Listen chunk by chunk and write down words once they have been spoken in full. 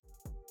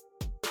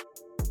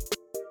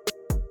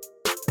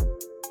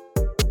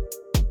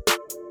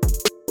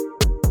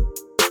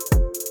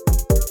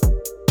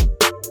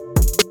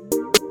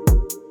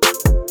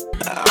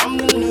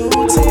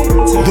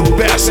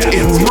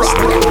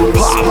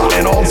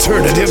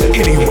live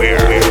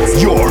anywhere.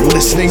 You're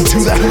listening to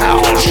the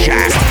House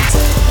Shack.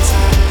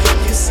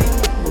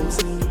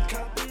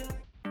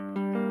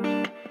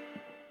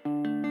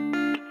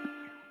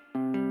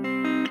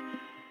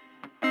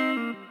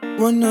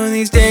 One of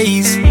these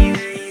days,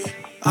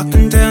 I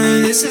can tell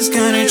you this is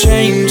gonna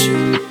change.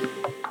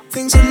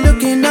 Things are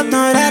looking up,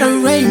 not out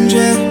of range,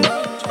 yeah.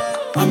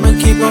 I'ma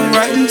keep on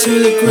writing to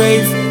the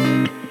grave.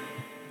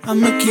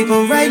 I'ma keep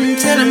on writing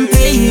till I'm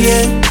paid,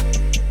 yeah.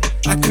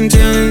 I can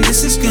tell you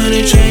this is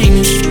gonna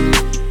change.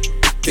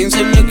 Things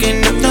are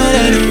looking up, not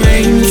out of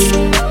range.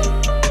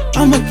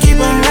 I'ma keep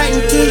on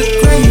writing to the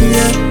grave,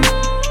 yeah.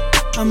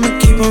 I'ma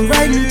keep on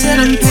writing till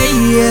I'm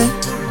paid, yeah.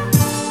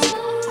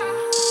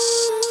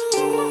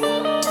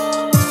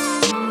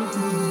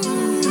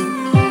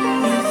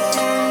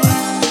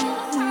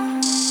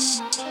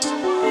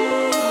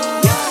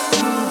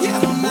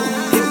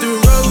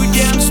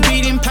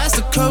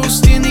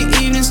 Coast in the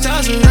evening,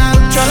 stars are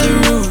out, try the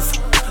roof.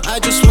 I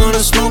just wanna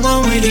smoke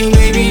one with you,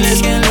 baby,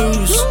 let's get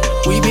loose.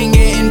 We've been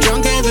getting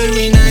drunk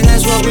every night,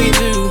 that's what we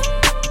do.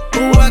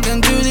 Oh, I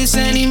can't do this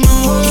anymore,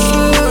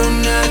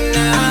 nah,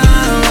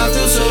 nah. I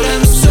feel so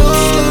damn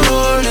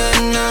sore,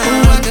 nah, nah.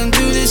 Oh, I can't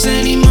do this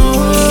anymore,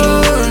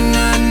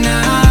 nah,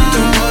 nah.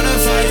 Don't wanna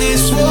fight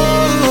this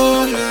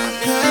war,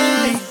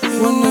 hey.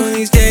 One of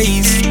these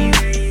days,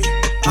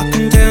 I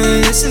can tell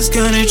you this is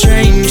gonna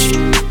change.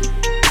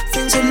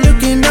 Things are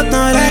looking up,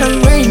 not out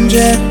of range,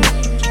 yeah.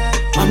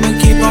 I'ma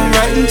keep on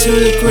writing to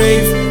the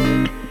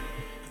grave.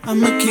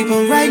 I'ma keep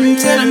on writing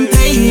till I'm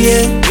paid,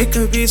 yeah. It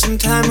could be some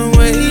time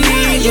away,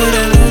 but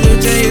I know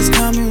the day is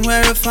coming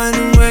where I find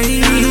a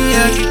way.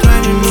 I keep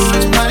grinding,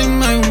 always minding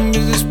my own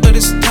business, but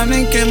it's time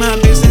to get my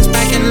business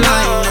back in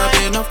line. I've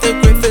been off the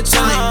grid for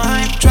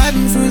time,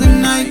 driving through the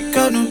night,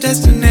 got no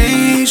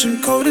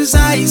destination. Cold as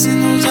ice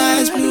in those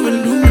eyes, blue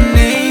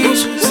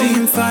illumination.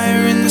 Seeing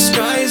fire in the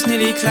skies,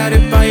 nearly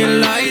clouded by your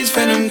lies.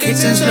 Venom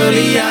kicks in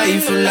slowly, I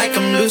feel like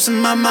I'm losing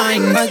my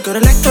mind. I gotta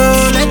let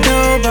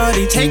go,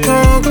 body take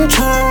all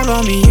control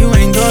on me. You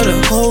ain't got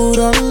a hold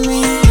on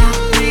me.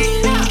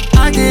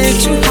 I get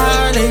too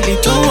high lately,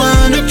 don't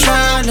wanna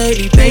try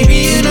lately,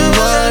 baby, you know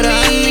what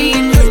I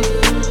mean.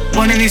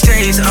 One of these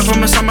days, I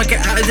promise I'ma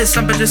get out of this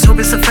slump, I just hope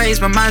it's a phase.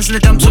 My mind's in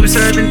the dumps, always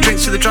serving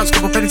drinks to the drunks.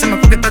 Couple pennies in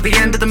my pocket by the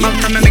end of the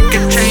month, I'ma make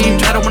a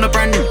change. I don't want a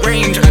brand new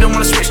range, I don't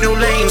wanna switch no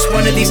lanes.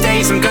 One of these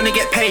days, I'm gonna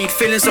get paid.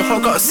 Feeling so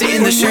hot, gotta sit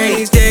in the shade. One of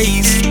these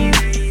days,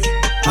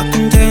 I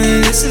can tell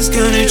you this is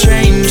gonna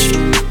change.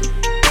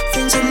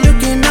 Things are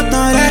looking up,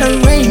 not out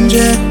of range,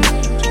 yeah.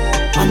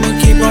 I'ma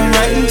keep on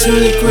writing to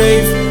the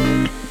grave.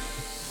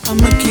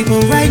 I'ma keep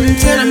on writing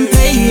till I'm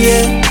paid,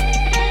 yeah.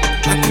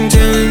 I can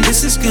tell you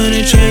this is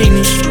gonna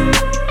change.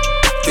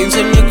 Things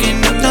are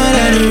looking up, not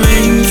out of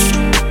range.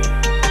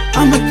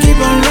 I'ma keep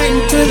on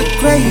writing to the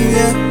grave,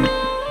 yeah.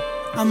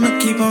 I'ma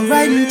keep on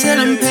writing till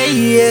I'm paid,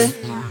 yeah.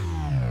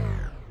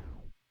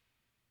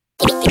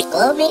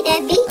 Go make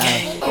that beat.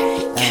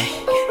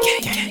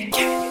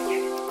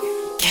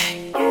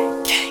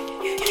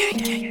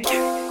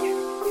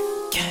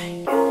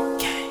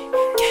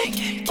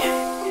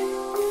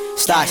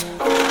 Start.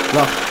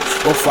 Look.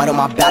 Wolf white on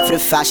my back for the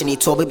fashion. He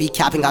told me be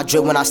capping. I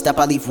drip when I step,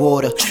 I leave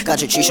water.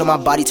 Got your tree on my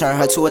body, turn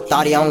her to a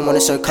thotty. I don't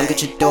wanna serve, come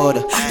get your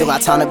daughter. Don't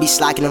got time to be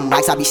slacking them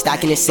racks. I be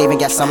stacking and saving,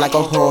 guess I'm like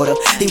a hoarder.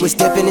 He was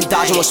dipping and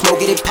dodging when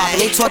smoking and popping.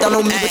 They talk down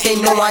on me, but they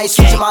know I ain't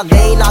switching my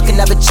lane. I can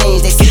never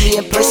change. They see me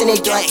in person, they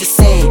do like the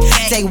same.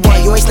 Say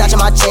what, you ain't snatching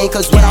my chain,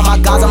 cause without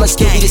my guys, I'ma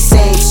still be the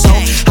same. So,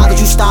 how could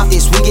you stop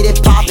this? We get it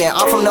poppin'.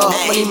 I'm from the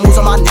hood when he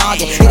moves on my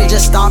noggin. Hit it,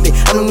 just stop it.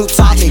 I'm the new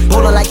topic.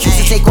 Bowling like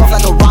Houston, take off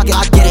like a rocket.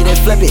 I get it and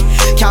flip it.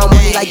 Count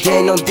money like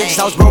getting them digits.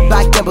 I was broke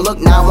back then, but look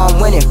now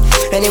I'm winning.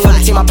 And they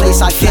wanna take my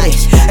place, I get it.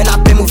 And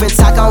I've been moving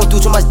tack, I don't do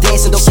too much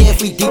dancing. Don't care if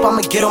we deep,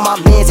 I'ma get on my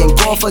mans. And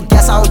going for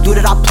gas, I don't do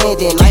that, I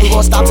planned it. And I ain't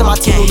gonna stop till my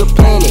team do the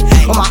planet.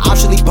 All my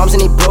options really bums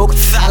and they broke.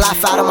 I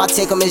laugh out of my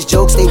take them as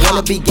jokes. They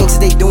wanna be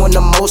gangsters, they doing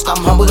the most. I'm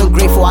humble and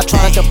grateful, I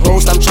try not to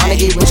boast. I'm trying to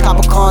get rich, cop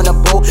a car on a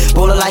boat.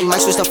 Bowler like my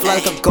switch to fly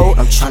like a goat.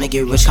 I'm trying to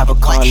get rich, cop a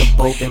car on the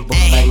boat. And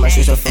bowler like my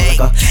switch to fly like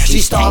a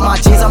G-star on my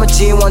jeans, I'm a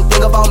G. One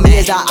thing about me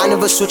is that I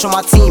never switch on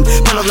my team.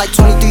 Pull up like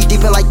 23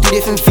 deep in like 3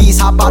 different V's.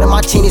 Hop out of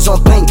my chain is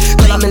on bling.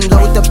 Cause I'm in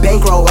love with the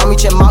bankroll, I'm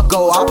reaching my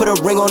goal. I put a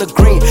ring on the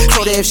green.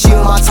 Told her if she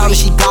on my time,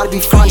 she gotta be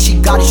fun. She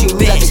gotta treat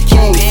me like a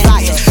king.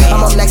 Facts.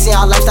 I'm up next in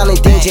our lifestyle in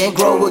danger. And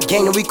grow with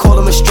gang and we call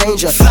him a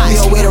stranger. We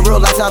away the real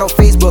life, not on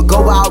Facebook.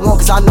 Go where I want,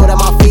 cause I know that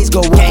my face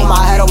go. Walk with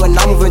my head on when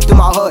I'm moving through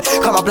my hood.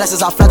 Cut my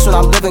blessings, I flex when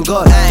I'm living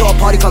good. Do a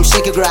party, come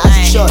shake it, girl, as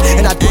you should.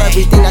 And I do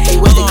everything that they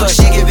wish they could.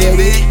 Shake it,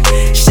 baby.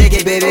 Shake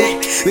it,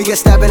 baby. We can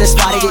step in the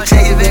spot and get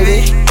crazy,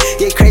 baby.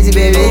 Get crazy,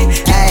 baby.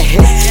 Hey,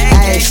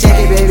 hey, shake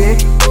it, baby.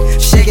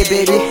 Shake it,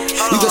 baby.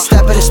 You can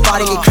step in the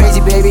spot and get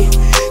crazy, baby.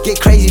 Get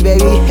crazy,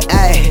 baby.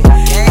 Hey,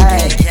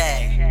 hey.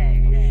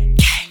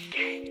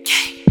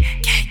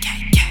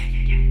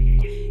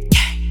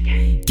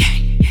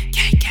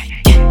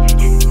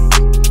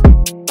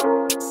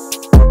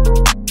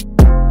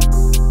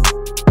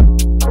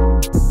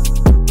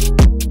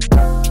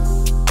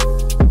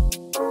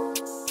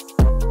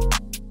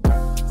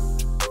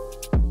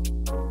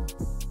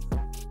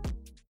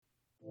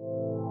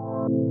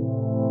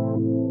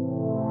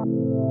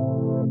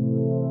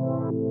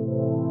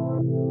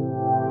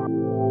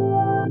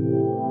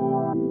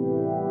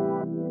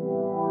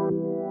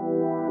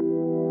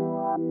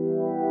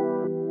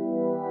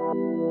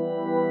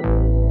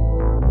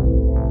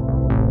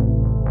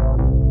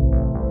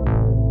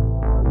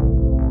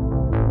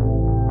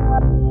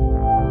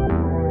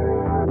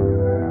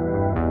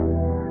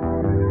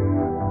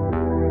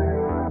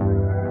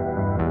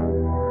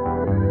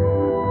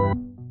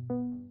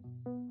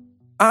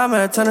 I'm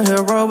at Tunnel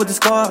Hill Road with the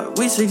squad.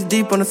 We 6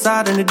 deep on the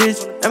side in the ditch.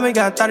 And we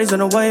got thotties on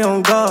the way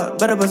on guard.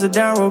 Better bust it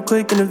down real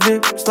quick in the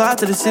VIP. Slide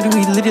to the city,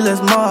 we litty,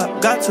 let's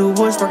mob. Got 2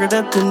 woods, work it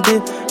up and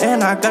dip.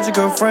 And I got your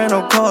girlfriend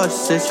on call. She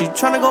said she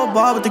tryna go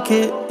ball with the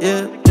kid,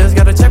 yeah. Just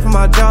got a check from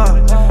my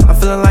job. I'm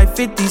feeling like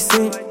 50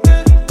 Cent.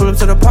 Pull up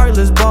to the party,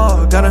 let's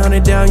ball. Got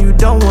 100 down, you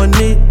don't want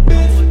it.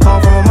 Call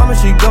from my mama,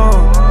 she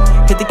gone.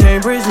 Hit the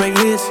Cambridge, make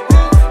hits.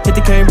 Hit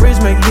the Cambridge,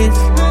 make hits.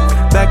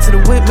 Back to the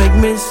whip, make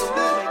miss.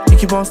 You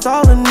keep on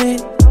stalling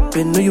it.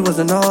 Been knew you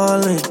wasn't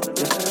all in.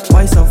 Yeah.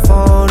 Why you so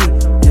phony?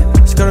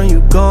 Yeah. Skirt on you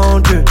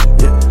gon' drip.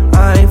 Yeah.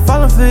 I ain't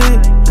falling for it.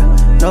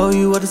 Yeah. Know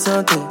you what the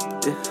something.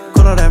 Yeah.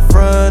 Call all that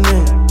front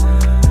end.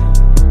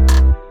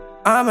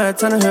 I'm at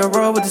Tunnel Hill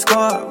Road with the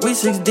squad. We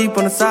 6 deep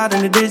on the side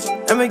in the ditch.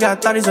 And we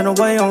got thotties on the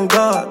way on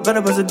guard.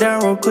 Better bust it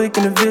down real quick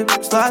in the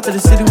VIP. Slide to the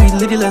city, we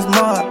litty, let's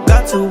mob.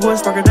 Got 2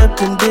 woods, work it up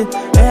and dip.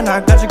 And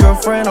I got your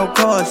girlfriend on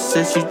call. She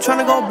said she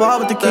tryna go ball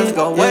with the kids. Let's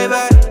go way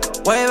back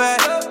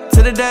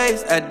to the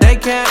days at day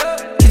camp.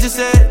 Teacher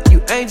said you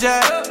ain't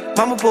jack.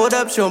 Mama pulled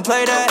up, she don't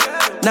play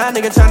that. Now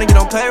nigga tryna get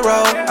on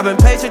payroll. I been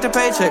paycheck to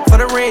paycheck for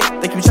the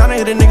rent. They keep tryna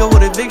hit a nigga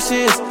with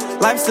evictions.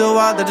 Life still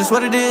wild, that's just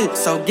what it is.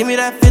 So give me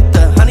that 5th,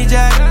 the honey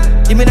jack.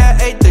 Give me that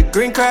 8th, the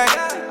green crack.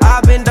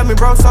 I've been dummy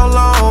bro so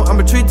long.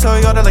 I'ma treat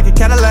Toyota like a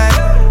Cadillac.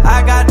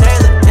 I got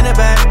Taylor in the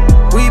back.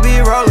 We be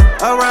rollin'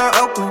 around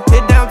Oakland.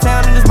 Hit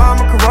downtown in this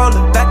mama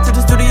Corolla. Back to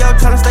the studio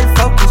tryna stay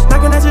focused.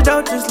 Knocking at your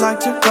door just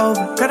like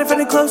Jehovah. Credit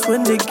feeling close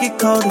when it get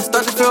colder.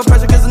 Start to feel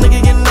pressure cause the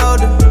nigga getting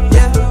older.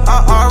 Yeah,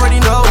 I already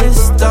know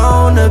this.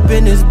 Stone up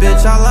in this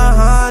bitch.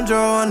 Alejandro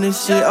on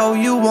this shit. Oh,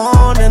 you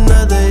want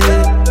another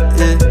hit?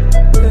 Yeah.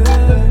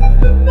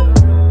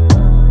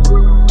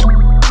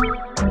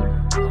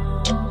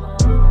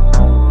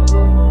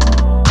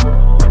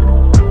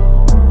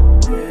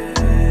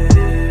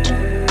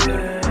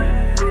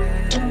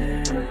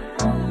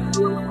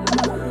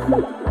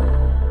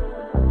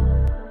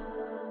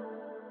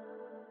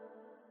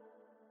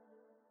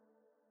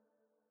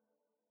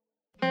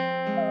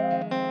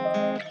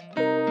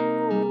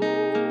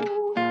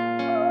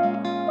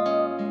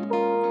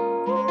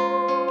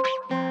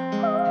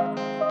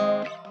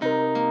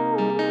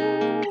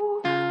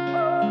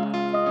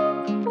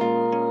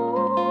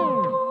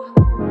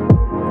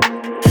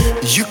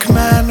 You can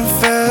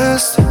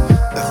manifest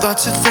the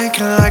thoughts you're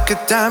thinking like a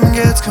diamond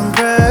gets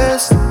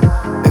compressed.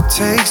 It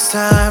takes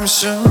time,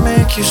 shouldn't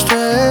make you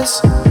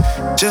stress.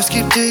 Just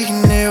keep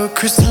digging, it will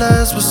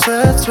crystallize with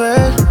sweat.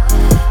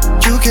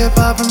 You get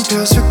popping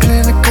pills for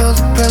clinical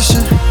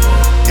depression.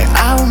 Yeah,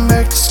 I will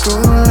make the school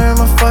learn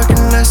my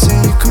fucking lesson.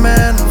 You can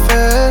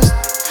manifest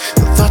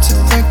the thoughts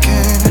you're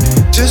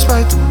thinking. Just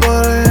bite the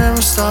bullet and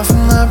we'll start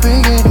from the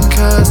beginning.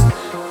 Cause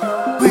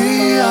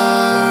we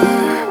are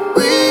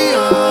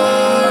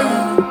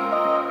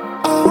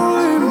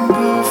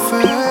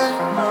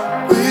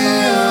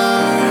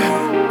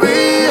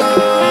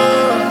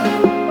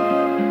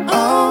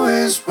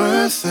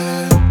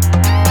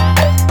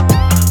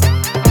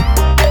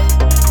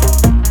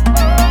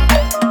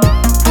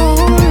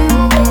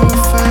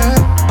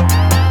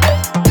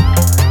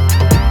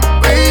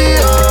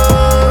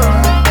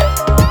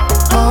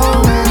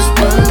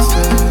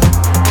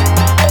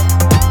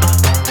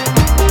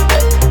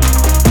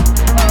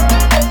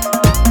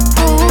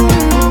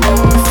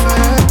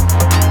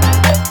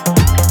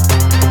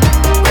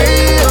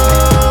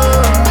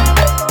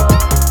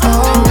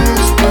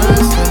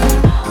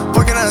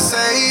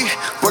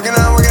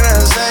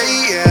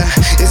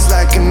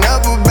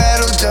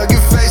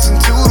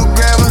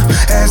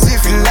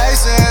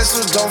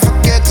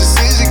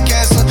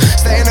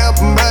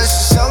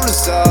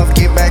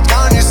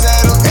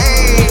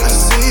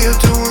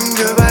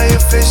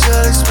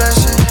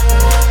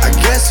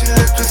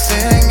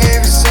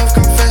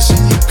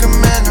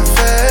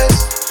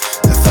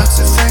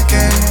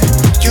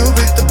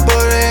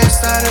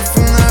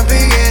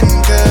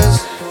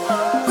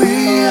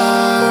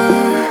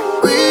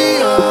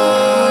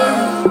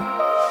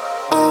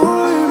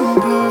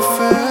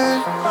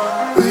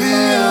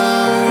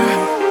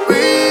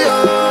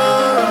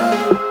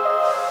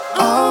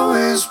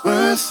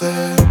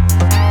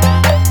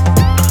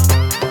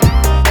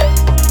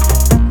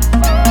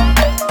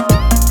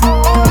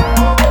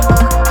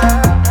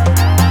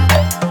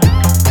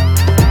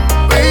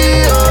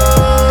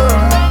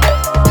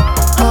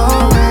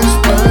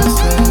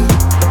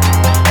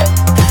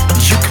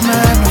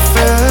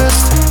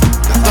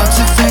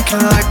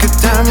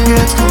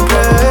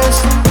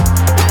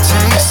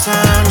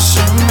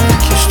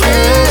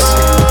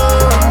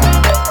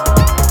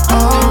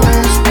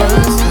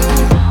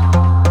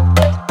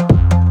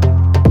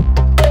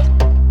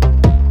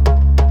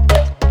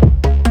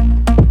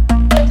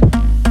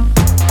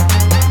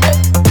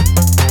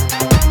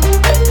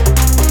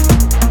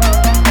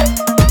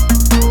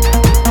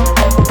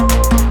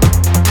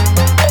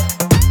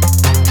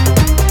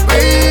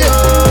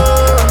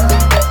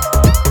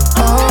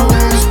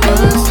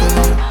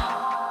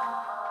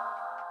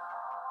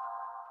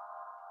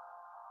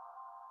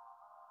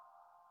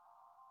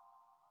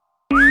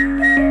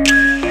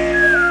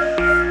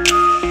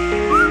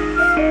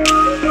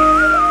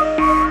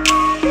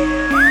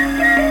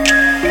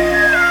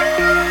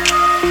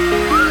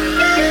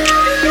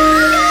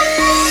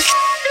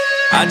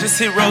just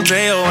hit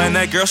Rodeo, and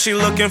that girl, she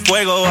looking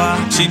fuego,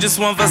 She just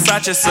want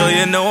Versace, so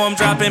you know I'm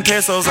dropping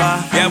pesos,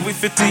 Yeah, we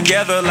fit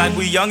together like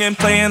we young and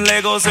playing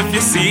Legos. If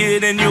you see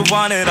it and you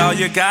want it, all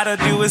you gotta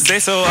do is say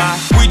so,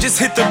 We just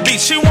hit the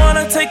beach, she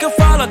wanna take off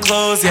all her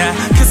clothes, yeah.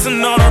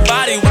 Kissing on her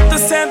body with the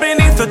sand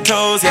beneath her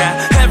toes,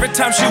 yeah. Every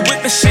time she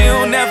with me,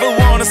 she'll never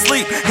wanna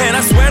sleep. And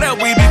I swear that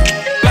we be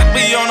like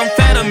we on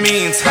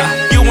amphetamines.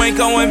 You ain't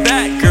going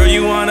back, girl,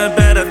 you on a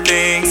better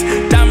things.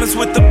 Diamonds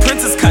with the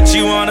princess cut,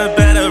 you on a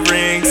better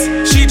rings.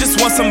 She just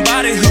wants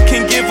somebody who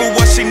can give her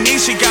what she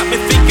needs. She got me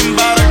thinking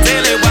about her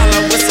daily while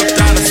I whistle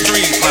down the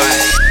street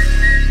like.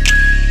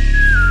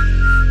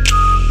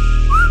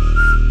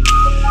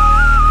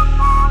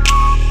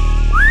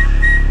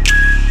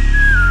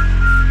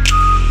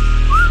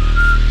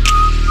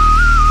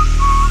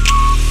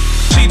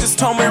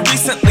 Told me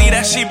recently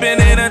that she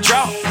been in a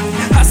drought.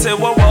 I said,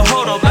 whoa,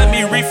 hold up, let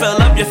me refill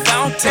up your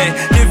fountain.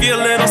 Give you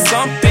a little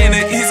something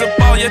to ease up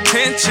all your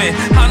tension.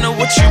 I know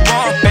what you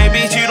want,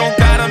 baby, you don't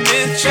gotta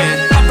mention.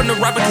 Hop in the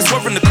ride, but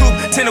swerving the coupe.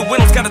 Tinted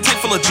windows, got a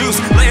tank full of juice.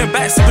 Laying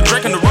back, sipping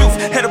drink on the roof.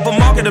 Head up a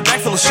mall, get a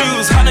bag full of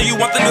shoes. I know you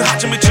want the new hot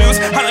Jimmy Choo's.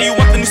 I know you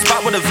want the new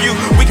spot with a view.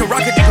 We can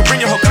rock it, you can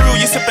bring your whole crew.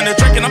 You sipping the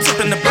drink and I'm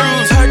sipping the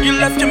brews. Heard you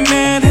left your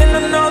man, and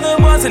I know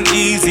that wasn't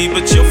easy,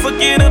 but you'll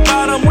forget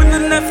about him when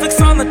the Netflix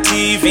on the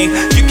TV.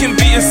 You can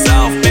be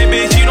yourself,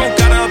 baby, you don't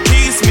gotta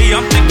appease me.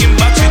 I'm thinking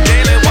about you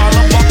daily while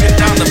I'm walking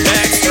down the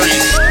back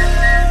street.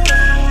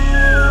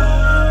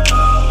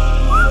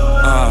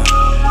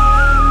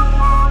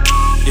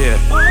 Yeah.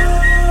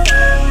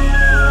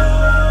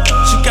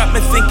 She got me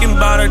thinking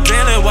about her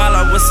daily while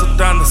I whistle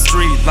down the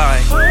street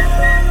like.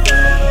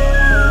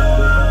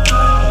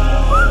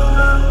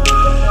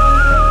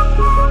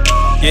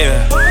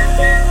 Yeah.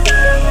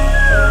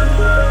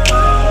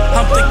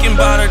 I'm thinking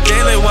about her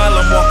daily while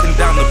I'm walking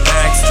down the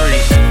back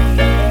street.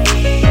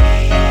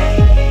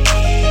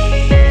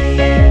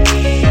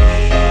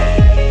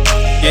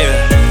 Yeah.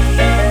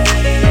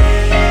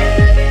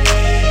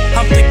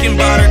 I'm thinking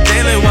about her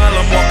daily while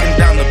I'm walking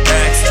down the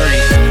back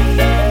street.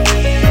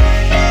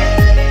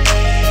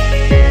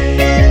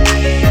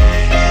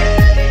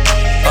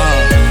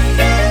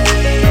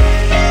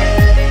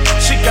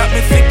 She got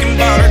me thinking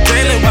about her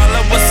daily while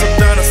I whistle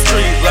down the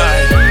street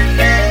like.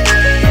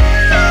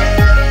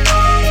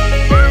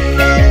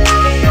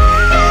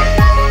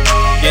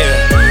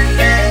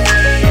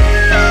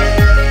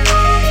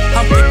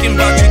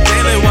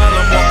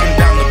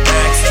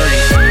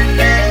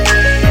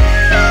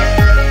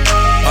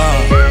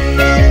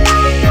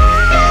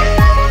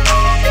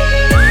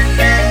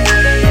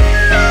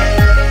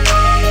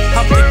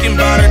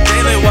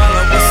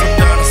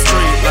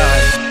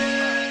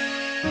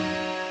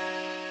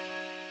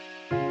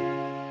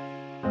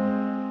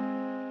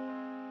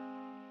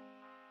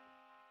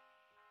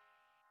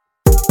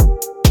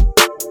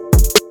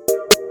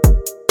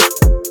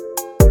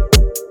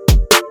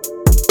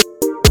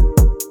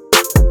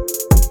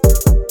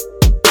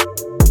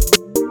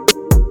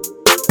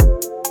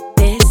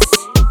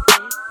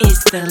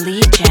 The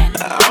Legion.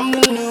 I'm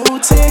the new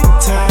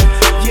TikTok.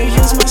 You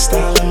use my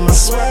style and my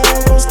swag.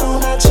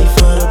 Don't I cheat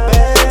for the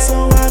bag,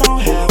 so I don't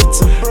have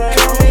to brag.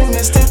 Call me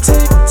Mr.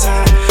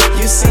 TikTok.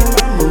 You see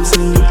my moves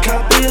and you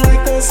copy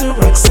like there's a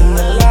Rex in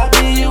the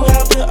lobby. You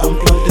have to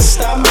unplug to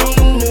stop me.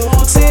 New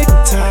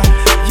TikTok.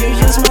 You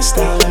use my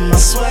style and my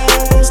swag.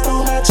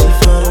 Don't I cheat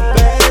for the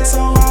bag,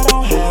 so I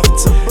don't have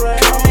to brag.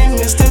 Call me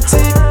Mr.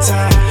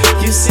 TikTok.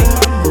 You see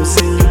my moves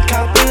and you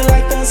copy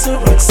like there's a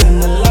Rex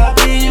in the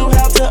lobby. You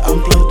have to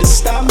unplug to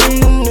stop me.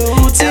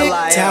 New TikTok.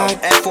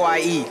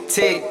 L-I-L-F-Y-E,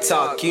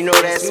 TikTok. You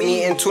know that's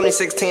me in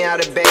 2016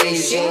 out of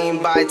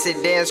Beijing. By to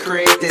dance,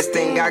 create this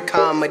thing. Got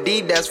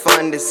comedy, that's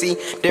fun to see.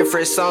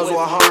 Different songs with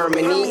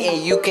harmony,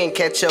 and you can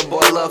catch a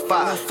boil of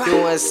fire.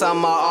 Doing some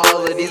of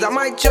all of these. I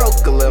might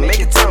joke a little, make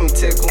it tummy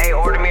tickle. Hey,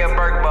 order me a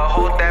burger, but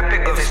hold that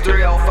pickle. If it's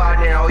 305,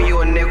 then I owe you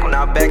a nickel.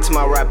 Now back to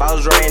my rap, I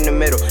was right in the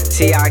middle.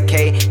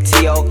 T-I-K,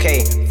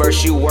 T-O-K.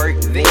 First you work,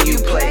 then you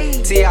play.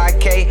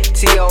 T-I-K,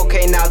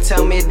 T-O-K. Now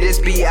tell me this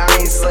beat, I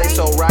ain't slay.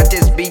 So rock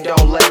this beat,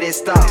 don't let it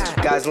stop.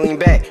 Guys lean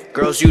back,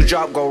 girls you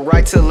drop. Go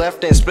right to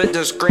left and split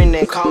the screen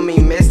and call me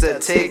Mr.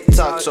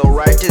 TikTok. So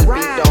right this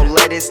beat, don't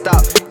let it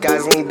stop.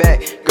 Guys lean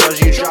back, girls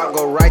you drop.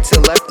 Go right to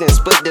left and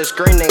split the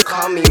screen and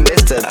call me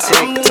Mr.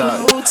 TikTok. I'm the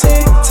new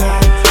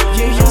TikTok.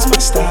 You use my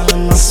style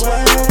and my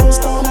swag.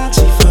 Don't I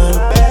cheat for the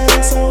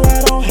bag, so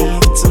I don't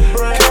have to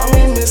brag. Call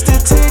me Mr.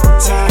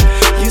 TikTok.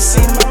 You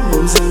see my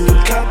moves and you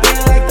copy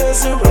like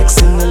there's a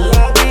Rex in the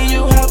lobby.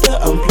 You have to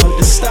unplug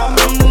to stop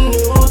me.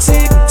 New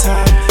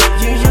TikTok.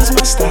 You use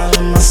my style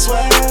and my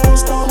swag.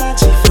 Don't I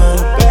cheat for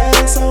the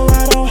bag, so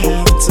I don't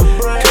have to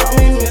brag. Call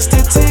me Mr.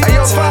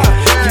 TikTok.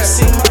 You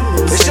see my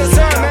moves and you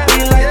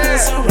copy like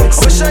there's a Rex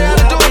in the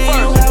lobby.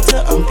 You have to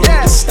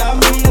unplug to stop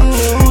me.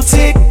 New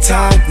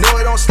TikTok. No,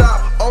 it don't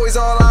stop. Always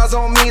all eyes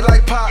on me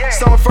like pop.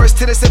 Summer first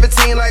to the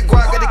 17 like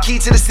guac. Got the key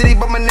to the city,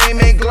 but my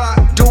name ain't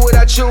Glock. Do what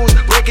I choose,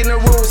 breaking the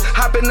rules.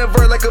 Hop in the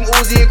vert like I'm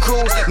Uzi and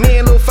Cruz. Me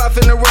and Lil Five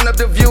finna run up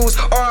the views.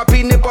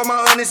 R.I.P. Nip, all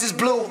my honest is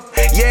blue.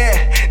 Yeah,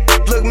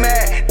 look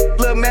mad.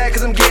 Look little mad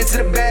cause I'm getting to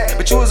the bag.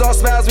 But you was all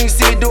smiles when you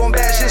see me doing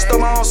bad shit. Stole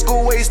my own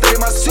school way, study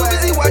my swag.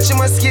 Too busy watching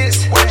my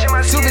skits,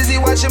 too busy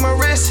watching my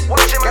wrist.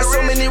 Got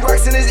so many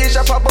rocks in this itch,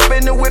 I pop up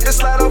in the whip and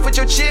slide off with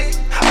your chick.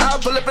 I'll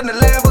pull up in the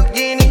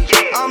Lamborghini,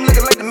 I'm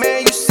looking like the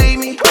man you see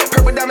me.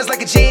 Purple diamonds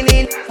like a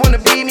genie, wanna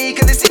be me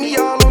cause they see me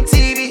all on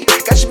TV.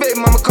 Got your baby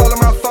mama calling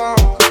my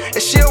phone,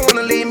 and she don't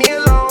wanna leave me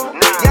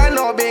alone. Yeah, I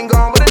know I've been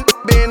gone, but the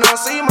been on,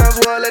 so you might as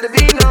well let it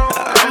be known.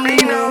 I'm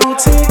the new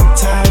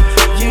TikTok.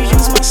 You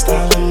use my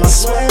style and my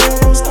swag.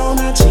 Post on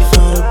IG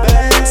for the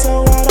bag,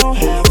 so I don't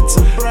have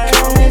to brag.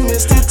 Call me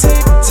Mr.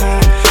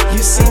 TikTok. You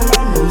see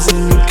my moves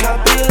and you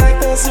copy like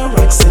there's a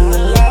Rex in the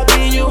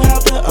lobby. You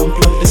have to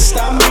unplug the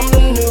stop. I'm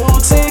the new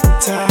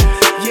TikTok.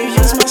 You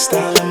use my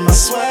style and my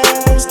swag.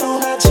 Post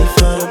on IG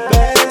for the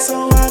bag,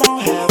 so I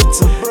don't have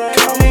to brag.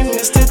 Call me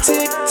Mr.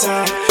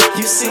 TikTok.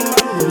 You see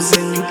my moves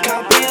and you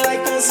copy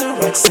like there's a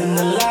Rex in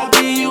the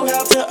lobby. You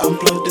have to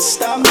unplug the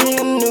stop. Me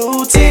a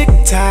new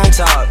TikTok.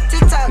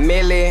 TikTok,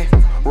 Millie,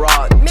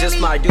 Rock, just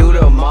my dude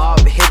a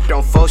mob. Hit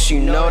them folks, you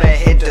know that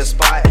hit the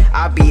spot.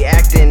 I be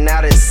acting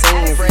out of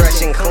scene,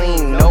 fresh and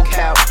clean, no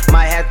cap.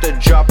 Might have to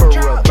drop a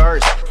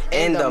reverse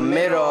in the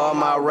middle of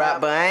my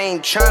rap, but I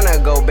ain't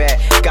tryna go back.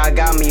 God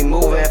got me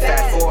moving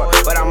fast forward,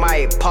 but I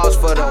might pause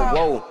for the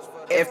whoa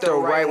if the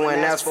right one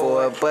asks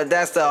for it, but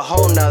that's a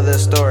whole nother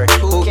story.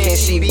 Who can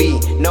she be?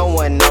 No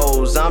one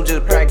knows. I'm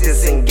just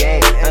practicing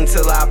game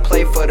until I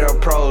play for the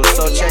pros.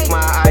 So check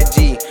my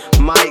IG,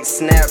 Mike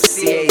Snap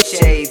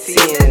CHAT,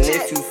 and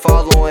if you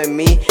following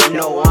me, you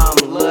know I'm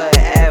Lil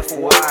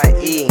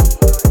FYE.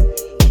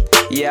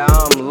 Yeah,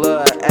 I'm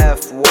Lil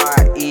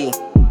FYE.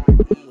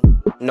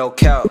 No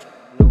cap.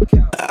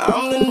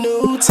 I'm the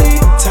new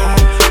TikTok.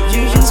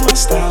 You use my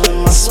style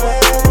and my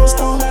swag. Post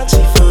on IG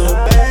for the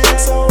bag,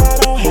 so I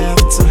don't have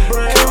to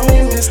brag. Call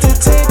me Mr.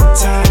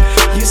 TikTok.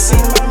 You see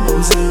my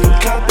moves and you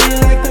copy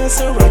like there's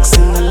a Rex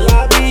in the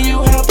lobby.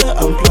 You have to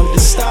unplug the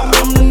stop.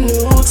 I'm the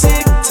new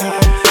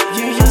TikTok.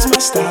 You use my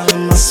style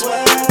and my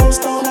swag.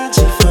 Post on IG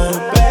for the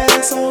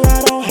bag, so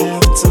I don't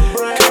have to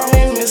brag. Call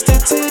me Mr.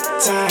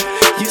 TikTok.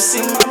 You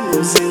see my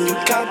moves and you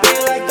copy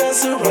like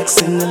there's a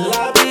Rex in the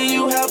lobby.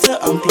 You have to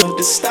unplug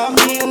the stop.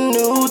 Me a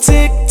new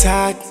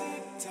TikTok.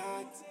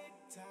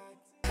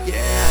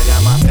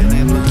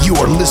 You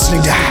are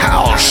listening to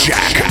House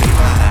Shack.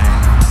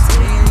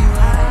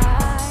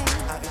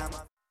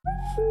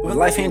 When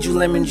life hands you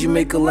lemons, you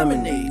make a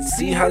lemonade.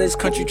 See how this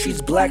country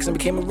treats blacks and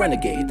became a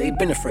renegade. They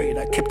been afraid.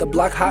 I kept the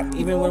block hot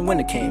even when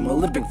winter came.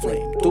 Olympic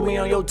flame. Threw me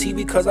on your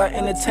TV cause I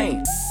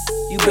entertain.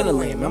 You been a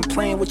lame. I'm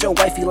playing with your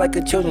wifey like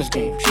a children's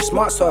game. She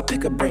smart so I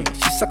pick her brain.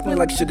 She sucked me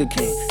like sugar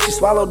cane. She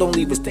swallowed, don't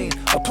leave a stain.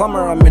 A plumber,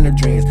 I'm in her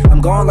drains.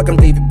 I'm gone like I'm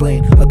David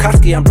Blaine. A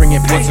Koski, I'm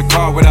bringing pain. What's a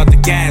car without the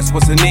gas?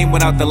 What's the name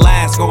without the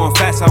last? Going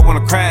fast, I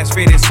wanna crash.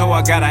 Faded so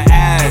I gotta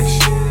ash.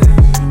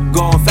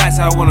 Going fast,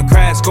 I wanna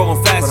crash.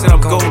 Going fast, and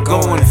I'm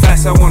going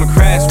fast, I wanna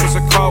crash. What's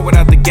a car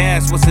without the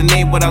gas? What's the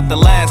name without the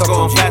last?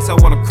 Going fast, I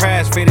wanna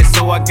crash. Faded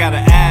so I gotta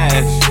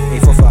ash.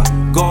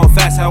 845. Going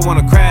fast, I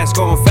wanna crash.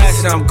 Going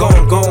fast, and I'm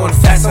going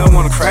fast, I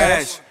wanna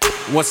crash.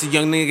 What's a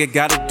young nigga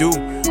gotta do?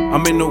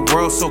 I'm in the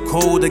world so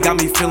cold, they got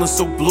me feeling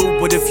so blue.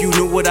 But if you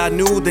knew what I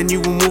knew, then you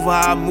would move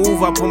how I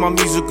move. I put my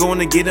music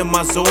on and get in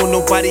my zone.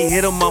 Nobody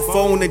hit on my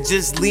phone and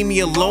just leave me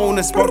alone.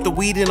 And spark the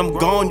weed and I'm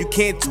gone. You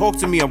can't talk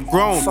to me, I'm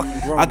grown.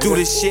 I do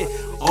this shit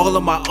all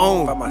on my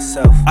own. By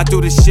myself. I do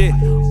this shit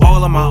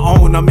all on my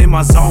own. I'm in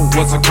my zone.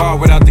 What's a car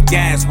without the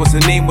gas? What's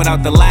the name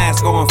without the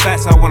last? Going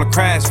fast, I wanna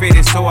crash.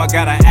 Faded so I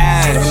gotta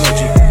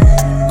ash.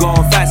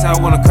 Going fast,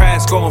 I wanna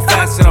crash. Going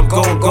fast, and I'm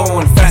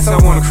going fast, I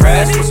wanna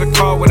crash. What's a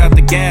car without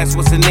the gas?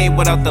 What's the name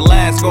without the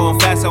last? Going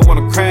fast, I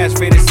wanna crash.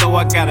 Faded so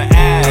I gotta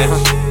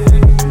ash.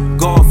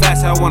 Going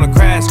fast, I wanna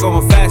crash.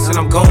 Going fast, and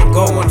I'm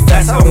going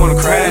fast, I wanna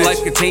crash.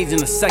 Life can change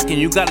in a second.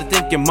 You gotta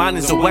think your mind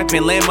is a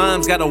weapon.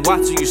 Landmines gotta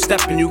watch where you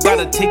stepping. You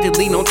gotta take the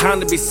lead, no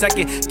time to be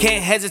second.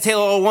 Can't hesitate,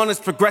 all I want is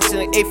progression.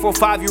 Like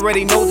 845, you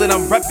already know that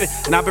I'm reppin'.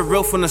 And I've been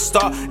real from the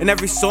start. And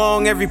every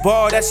song, every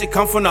bar, that shit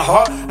come from the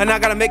heart. And I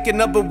gotta make it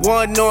number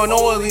one on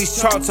all of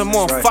these charts. I'm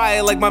on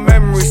fire like my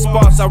memory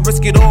sparks. I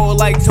risk it all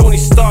like Tony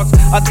Stark.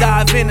 I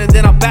dive in and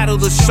then I battle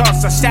the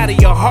sharks. I shatter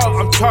your heart,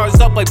 I'm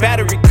charged up like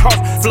battery cars.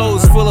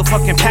 Flows full of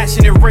fucking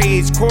passionate rage.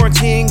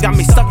 Quarantine got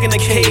me stuck in a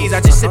cage. I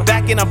just sit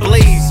back and I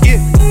blaze, yeah.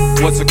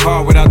 What's a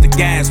car without the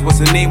gas? What's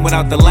the name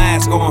without the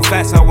last? Going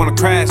fast, I wanna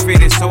crash.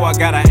 Faded so I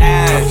gotta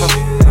ash.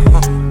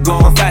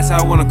 Going fast,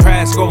 I wanna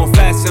crash. Going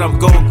fast, and I'm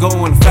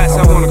going fast,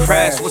 I wanna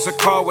crash. What's a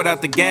car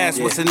without the gas?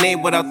 What's the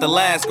name without the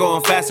last?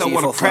 Going fast, I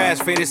wanna crash.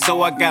 Faded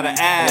so I gotta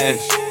ash.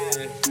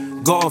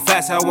 Going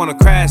fast, I wanna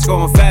crash.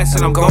 Going fast,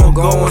 and I'm going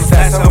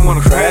fast, I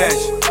wanna crash.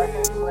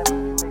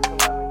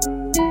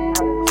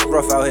 It's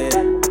rough out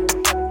here.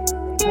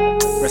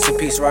 Rest in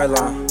peace,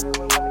 Rylon.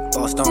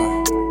 Lost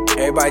on.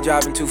 Everybody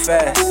driving too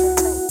fast.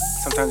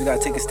 Sometimes you gotta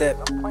take a step,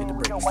 hit the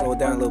brake, slow it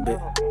down a little bit.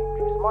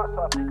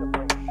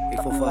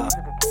 845.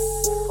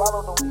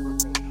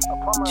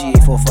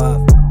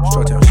 G845.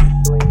 Short town shit.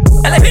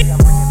 LAP.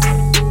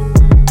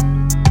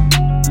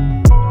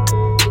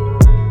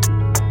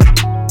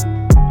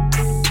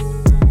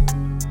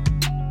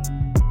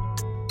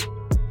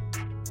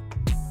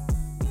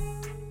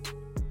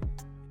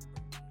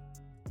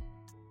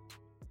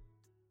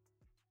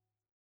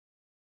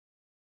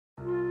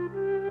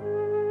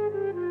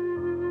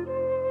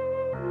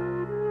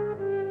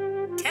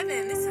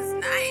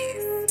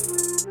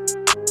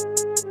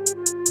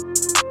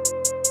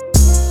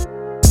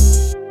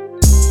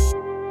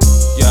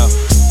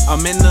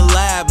 I'm in the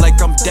lab like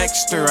I'm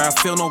Dexter, I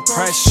feel no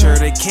pressure.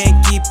 They can't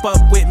keep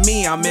up with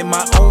me, I'm in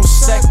my own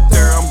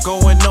sector. I'm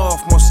going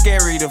off, more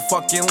scary than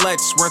fucking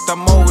Letchworth.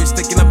 I'm always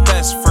thinking the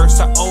best first,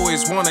 I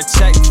always wanna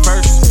check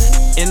first.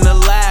 In the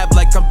lab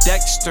like I'm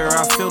Dexter,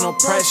 I feel no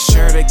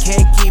pressure. They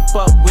can't keep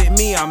up with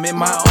me, I'm in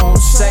my own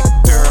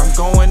sector. I'm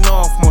going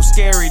off, more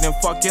scary than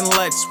fucking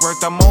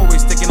Letchworth. I'm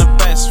always thinking the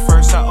best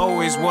first, I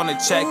always wanna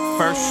check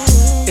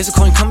first. It's a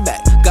coin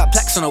comeback, got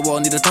plaques on the wall,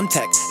 need a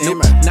thumbtack.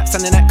 Nope, not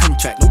signing that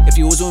contract. If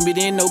you was with me,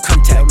 then no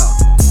contact.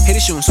 Hit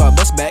the shooting, so I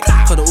bust back.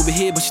 Called her Uber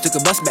here, but she took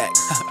a bus back.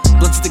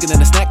 Blunt thicker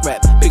than a snack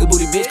wrap. Bigger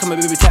booty bitch, come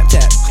here, baby, tap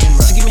tap.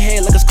 She give me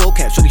head like a skull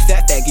cap, shorty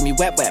fat fat, give me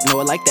whap whap. No,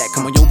 I like that.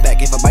 Come on your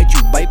back, if I bite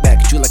you, bite back.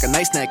 Get you like a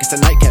nice snack, it's a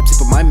nightcap.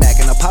 Sip of my Mac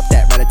and I pop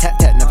that, right a tat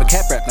tat. Never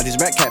cap rap, like these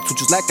rat caps. What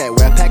you like that?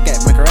 Where I pack at,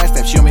 make her ass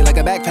tap. She on me like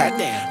a backpack.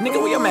 Nigga,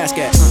 where your mask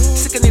at?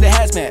 Sick, I need a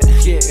hazmat.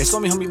 Yeah, it's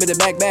on me, homie, better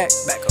back.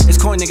 It's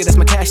coin, nigga, that's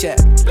my cash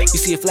app. You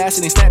see it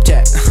flashing in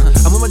Snapchat.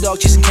 I'm with my dog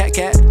chasing cat.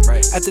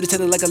 After the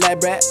tether like a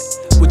lab rat.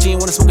 With Gene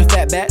wanna smoking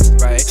fat bats.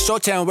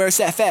 Short town where it's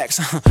at facts.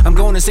 I'm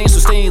going insane, so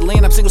stay in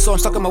lane. I'm single, so I'm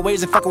stuck in my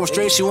ways and fucking with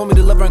straight. She want me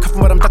to love her and come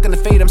from what I'm ducking the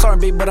fade. I'm sorry,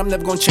 babe, but I'm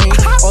never gonna change.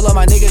 All of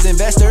my niggas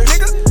investors.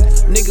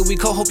 Nigga, we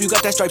cold, hope you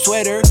got that striped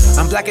sweater.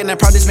 I'm black and I'm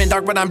proud, this man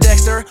dark, but I'm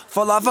Dexter.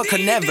 Fall lava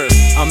could never.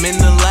 I'm in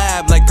the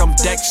lab like I'm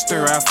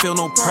Dexter, I feel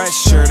no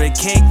pressure. They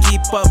can't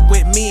keep up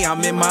with me,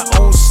 I'm in my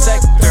own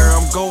sector.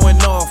 I'm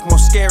going off, more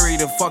scary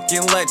than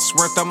fucking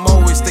Letchworth. I'm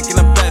always thinking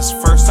the best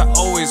first, I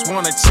always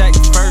wanna check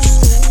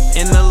first.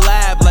 In the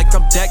lab like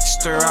I'm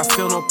Dexter, I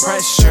feel no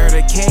pressure.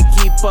 They can't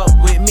keep up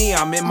with me,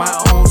 I'm in my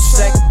own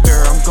sector.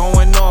 I'm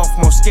going off,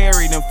 more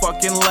scary than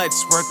fucking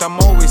Letchworth. I'm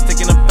always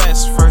thinking the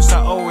best first,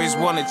 I always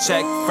wanna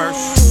check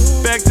first.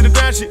 Back to the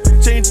ground shit,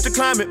 change the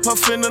climate,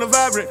 puffin' on the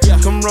vibrant.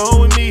 Come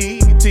roll with me,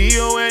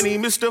 T-O-N-E,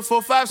 Mr.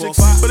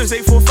 456. But it's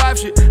 845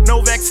 shit,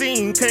 no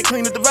vaccine, can't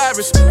clean up the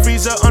virus.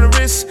 Freezer on the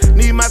wrist,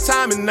 need my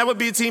timing, that would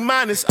be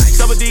T-minus.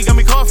 Double D got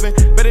me coughing,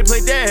 better play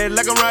dead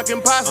like I'm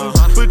rockin' possum.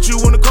 Put you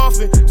in the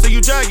coffin, so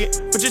you drag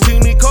it, but your team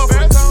need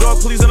coffin.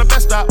 Dog please on the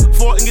best stop,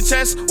 four in your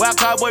chest, wild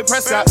cowboy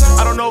Prescott.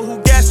 I don't know who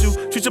gassed you,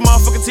 treat your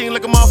motherfucking team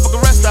like a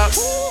motherfucking rest stop.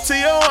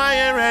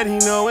 T-O-I ain't ready,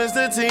 know it's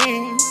the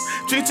team.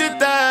 Treat your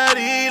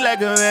daddy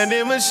like a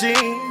vending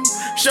machine.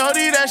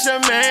 Shorty, that's your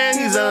man,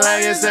 he's a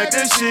lion sack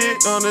of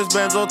shit. On this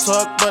Benzo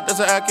talk, but that's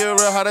accurate,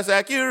 how that's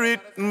accurate.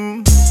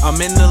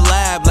 I'm in the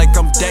lab like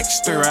I'm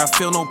Dexter, I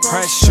feel no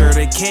pressure.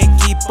 They can't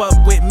keep up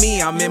with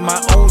me, I'm in my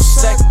own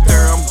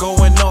sector. I'm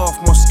going off,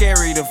 more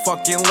scary than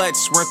fucking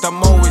Letchworth.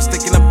 I'm always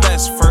thinking the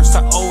best first,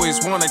 I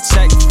always wanna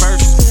check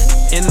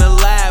first. In the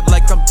lab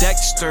like I'm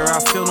Dexter, I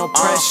feel no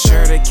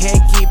pressure. They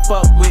can't keep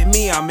up with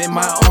me, I'm in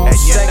my own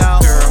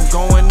sector. I'm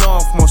going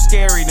off, more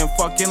scary than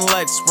fucking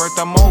Letchworth.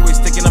 I'm always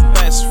thinking the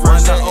best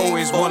first, I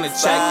always wanna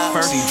check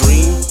first. See,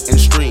 dream and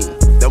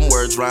stream, them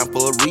words rhyme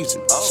for a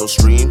reason. So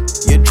stream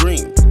your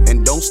dream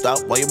and don't stop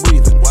while you're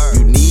breathing.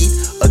 You need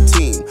a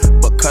team,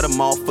 but cut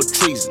them off for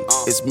treason.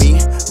 It's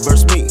me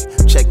versus me,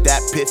 check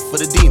that pit for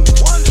the demon.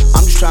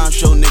 I'm just trying to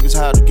show niggas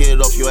how to get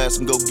it off your ass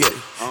and go get it.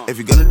 If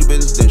you're gonna do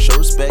business, then show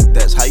respect,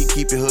 that's how you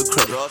keep your hood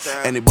credit.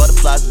 And the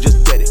butterflies,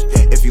 just get it.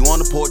 If you on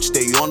the porch,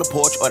 stay on the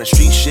porch, or the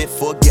street shit,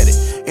 forget it.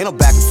 Ain't no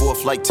back and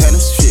forth like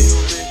tennis, shit.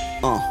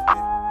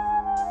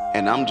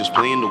 And I'm just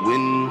playing to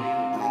win.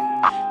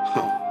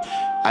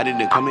 I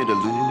didn't come here to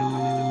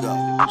lose.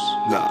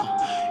 Nah,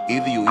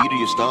 either you eat or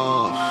you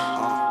starve.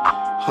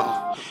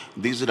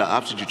 These are the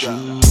options you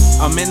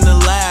choose. I'm in the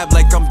lab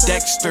like I'm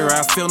Dexter,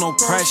 I feel no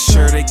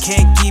pressure. They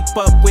can't keep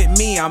up with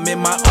me, I'm in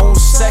my own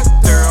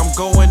sector. I'm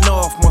going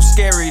off, more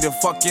scary than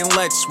fucking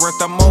Letchworth.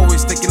 I'm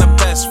always thinking the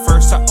best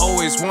first, I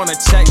always wanna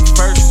check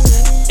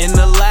first. In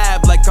the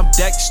lab like I'm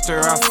Dexter,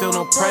 I feel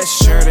no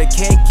pressure. They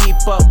can't keep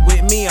up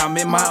with me, I'm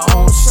in my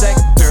own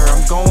sector.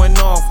 I'm going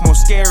off, more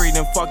scary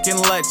than fucking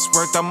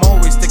Letchworth. I'm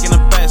always thinking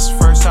the best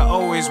first, I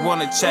always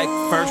wanna check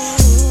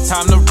first.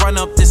 Time to run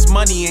up this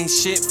money, ain't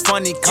shit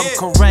funny. Come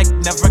correct,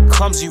 never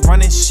clumsy,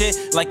 running shit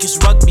like it's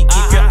rugby.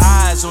 Keep your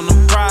eyes on the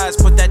prize,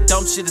 put that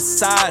dumb shit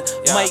aside.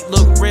 Might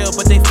look real,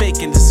 but they fake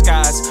in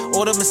disguise.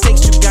 All the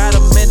mistakes you gotta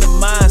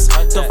minimize.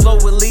 The flow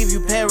will leave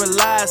you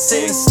paralyzed,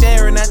 sitting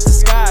staring at the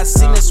sky.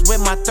 Seen this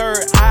with my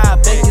third eye.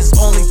 Vegas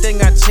only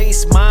thing I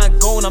chase, mine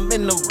going, I'm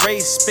in the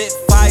race. Spit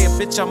fire,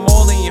 bitch, I'm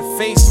all in your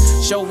face.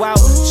 Show out,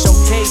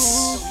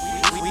 showcase.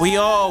 We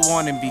all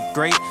wanna be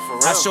great.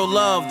 I show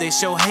love, they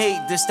show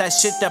hate. This that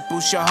shit that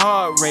boosts your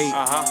heart rate.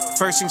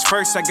 First things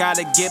first, I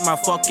gotta get my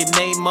fucking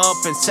name up.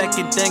 And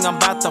second thing, I'm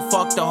about to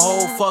fuck the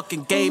whole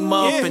fucking game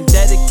up. And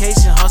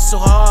dedication, hustle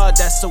hard,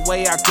 that's the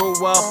way I grew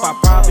up. I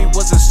probably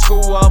was a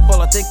screw up, all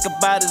I think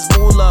about is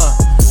moolah.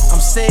 I'm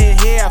sitting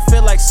here, I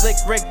feel like Slick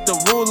Rick the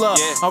ruler.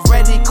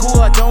 Already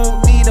cool, I don't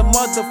need a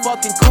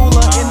motherfucking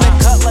cooler. In the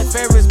cut like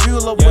Ferris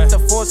Bueller, with the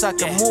force I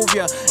can move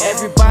ya.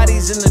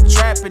 Everybody's in the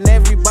trap and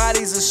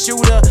everybody's a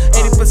shooter.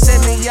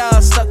 80% of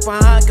y'all stuck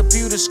behind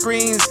computer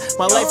screens.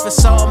 My life is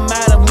something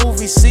out of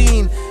movie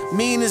scene.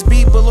 Me and this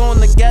beat belong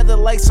together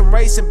like some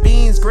rice and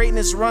beans.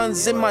 Greatness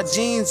runs in my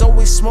jeans.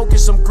 Always smoking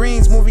some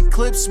greens. Movie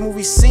clips,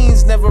 movie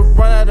scenes. Never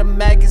run out of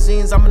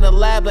magazines. I'm in the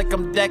lab like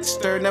I'm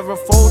Dexter. Never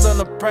fold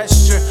under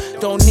pressure.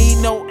 Don't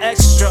need no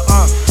extra.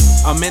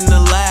 I'm in the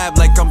lab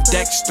like I'm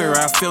Dexter.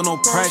 I feel no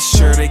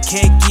pressure. They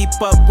can't keep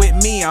up with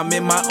me. I'm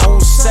in my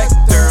own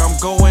sector. I'm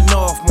going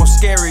off, more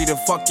scary than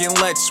fucking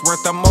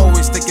Letchworth. I'm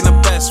always thinking the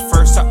best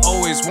first. I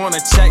always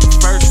wanna check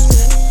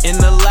first. In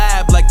the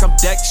lab like I'm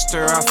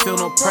Dexter. I feel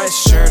no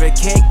pressure. They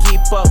can't keep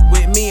up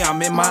with me.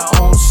 I'm in my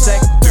own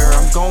sector.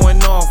 I'm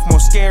going off, more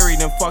scary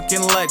than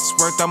fucking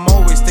Letchworth. I'm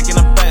always thinking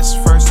the best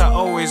first. I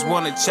always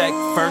wanna check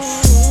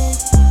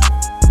first.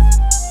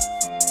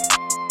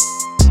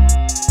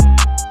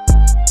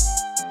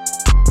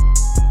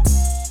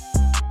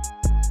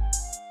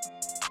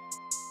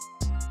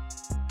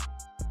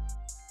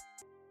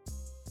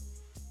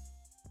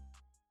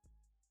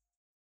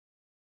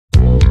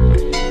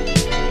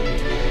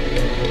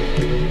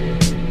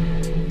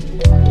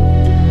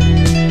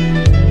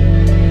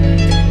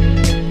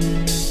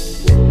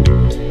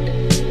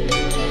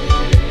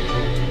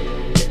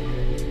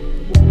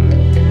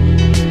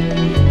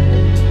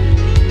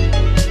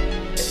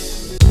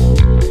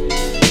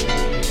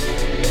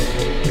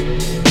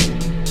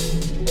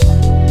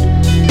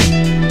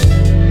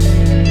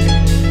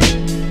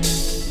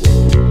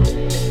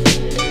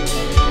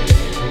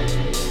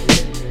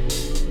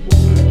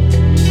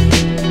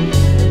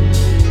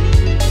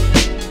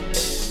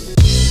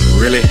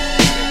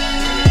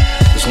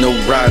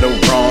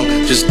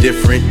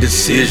 Different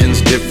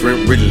decisions,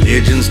 different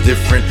religions,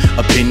 different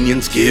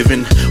opinions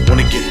given.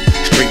 Wanna get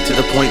straight to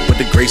the point with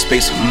the gray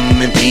space,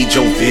 and feed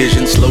your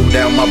vision. Slow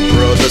down, my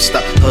brother,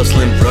 stop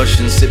hustling,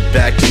 rushing, sit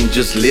back and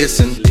just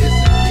listen.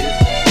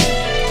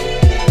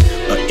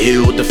 A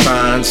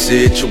ill-defined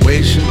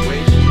situation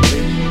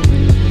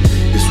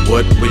is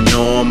what we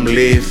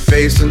normally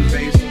facing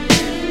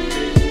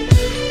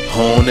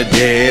on a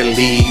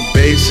daily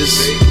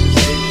basis.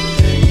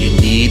 You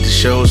need to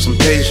show some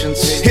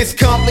patience. It's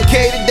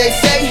complicated, they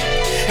say.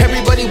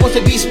 Everybody wants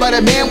to be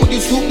Spider-Man when you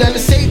swoop down to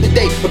save the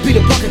day. But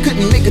Peter Parker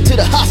couldn't make it to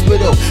the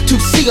hospital to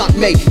see Aunt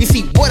May. You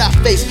see, what I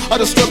face are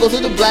the struggles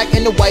of the black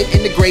and the white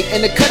and the gray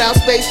and the cutout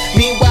space.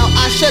 Meanwhile,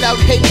 I shut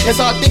out hate and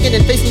start thinking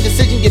and facing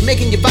decisions you're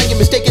making. You find you're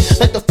mistaken,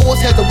 like the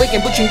force has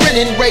awakened between Ren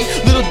and Ray.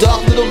 Little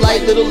dark, little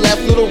light, little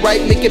left, little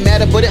right. Make it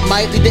matter, but it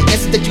might lead the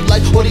answer that you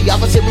like, or the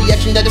opposite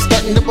reaction that is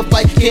starting up a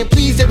fight. Can't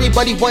please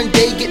everybody one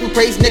day, getting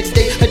praised next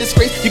day. A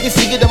disgrace, you can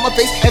see it on my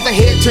face as my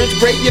head turns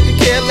gray. You can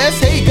care less,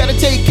 hey, gotta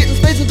take it in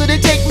space until they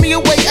take me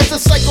away. As the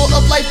cycle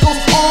of life goes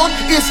on,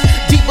 it's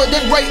deeper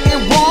than right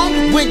and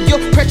wrong. When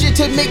you're pressured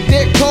to make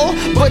their call,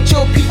 but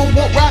your people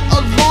won't ride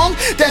along.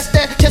 That's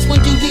when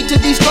you need to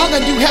be strong,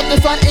 and you have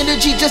to find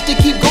energy just to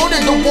keep going.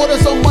 And the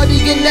water's so muddy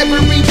in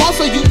every ball,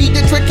 so you need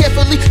to tread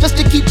carefully just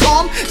to keep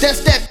calm.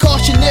 That's that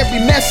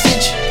cautionary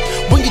message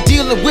when you're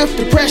dealing with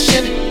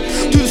depression.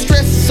 Through the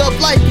stresses of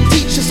life, you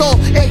teach us all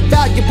a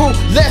valuable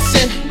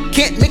lesson.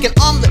 Can't make an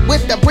omelet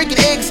without breaking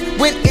eggs.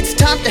 When it's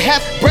time to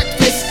have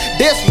breakfast,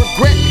 there's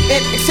regret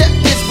and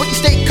acceptance. When you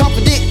stay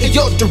confident in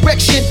your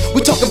direction,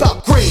 we talk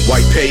about gray.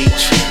 White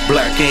page,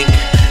 black ink,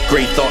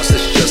 great thoughts,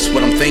 that's just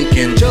what I'm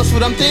thinking. Just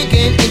what I'm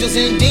thinking, angels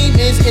and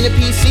demons in a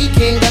PC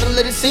king, gotta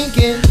let it sink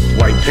in.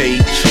 White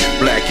page,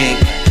 black ink,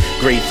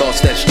 great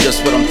thoughts, that's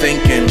just what I'm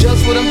thinking.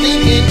 Just what I'm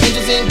thinking,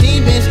 angels and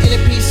demons in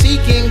a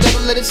PC king, gotta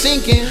let it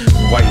sink in.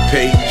 White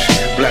page,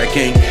 black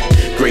ink,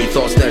 great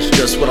thoughts, that's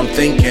just what I'm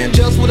thinking.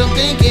 Just what I'm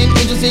thinking,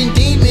 angels and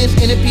demons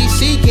in a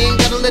PC king,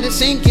 gotta let it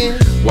sink in.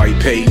 White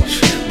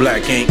page,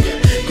 black ink,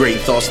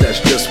 great thoughts, that's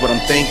just what I'm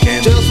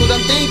thinking. Just what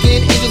I'm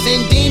thinking, angels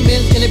and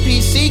demons in a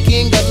PC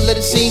king, gotta let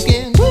it sink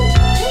in.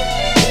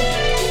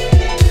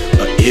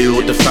 A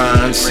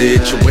ill-defined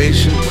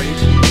situation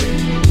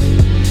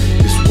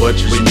is what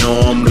we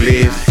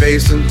normally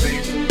facing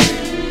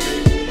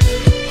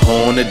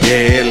on a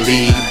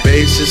daily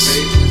basis.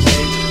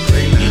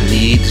 You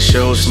need to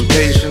show some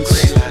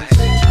patience.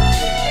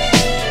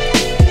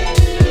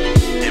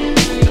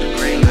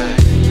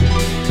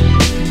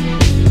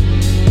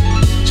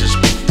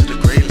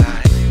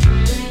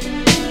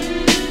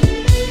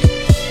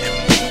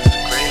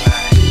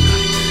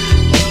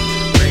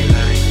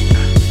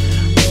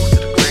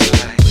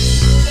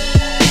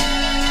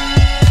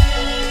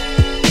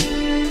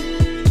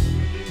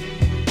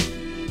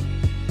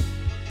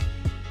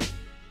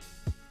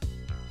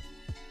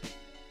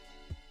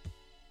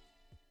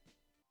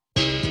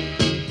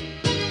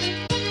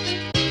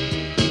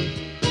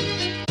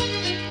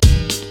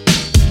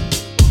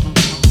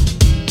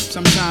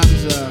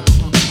 Sometimes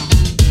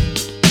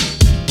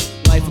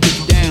life will get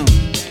you down.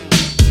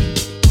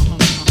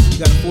 You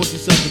gotta force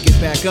yourself to get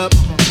back up.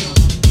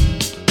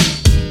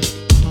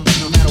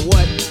 No matter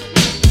what,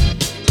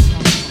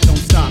 don't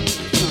stop.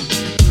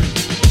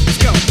 Let's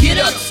go. Get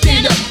up,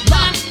 stand up,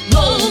 lock,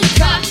 load,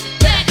 cock,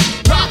 back,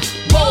 rock,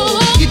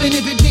 roll. Even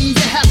if it means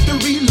you have to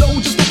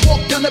reload, just to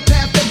walk down the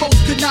path that most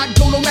could not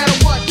go. No matter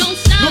what, don't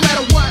stop. No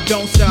matter what,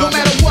 don't stop. No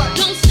matter what,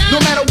 don't stop. No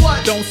matter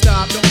what, don't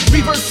stop.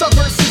 Reverse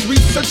subversive. verses,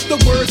 research the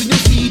words, and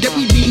you'll see that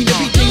we mean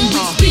everything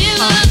we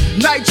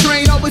speak. Night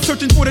train, always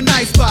searching for the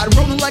nice spot.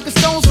 Rolling like a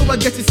stone, so I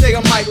guess you say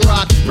I might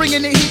rock.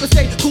 Bringing the heat, but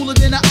stay cooler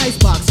than an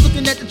icebox.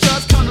 Looking at the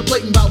charts,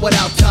 contemplating about what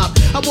out top.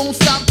 I won't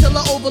stop till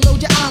I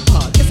overload your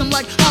iPod. Guess I'm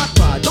like hot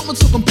rod, don't look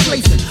so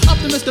complacent.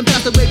 Optimist and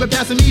pass away, but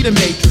passing me the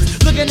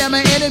matrix. Looking at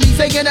my enemies,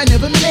 saying I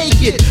never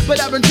make it.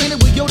 But I've been training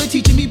with Yoda,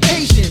 teaching me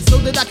patience, so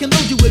that I can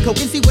load you with coke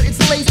and see what it's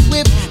laced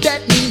with.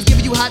 That means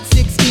giving you hot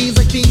 16s,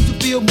 like things you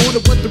feel more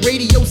than what the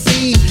radio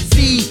seen.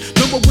 See,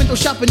 no more window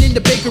shopping in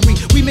the bakery.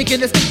 We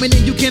making a statement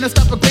and you cannot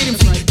stop a great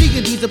MC.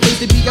 D&D's the place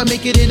to be, I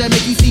make it and I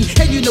make you see.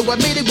 And you know I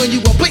made it when you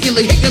are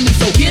blatantly hating me.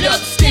 So get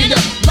up, stand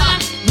up, lock,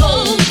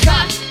 load,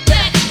 cock,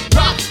 back,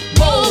 rock,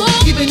 roll.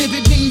 Even if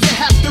it means you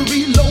have to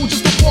reload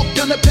just to walk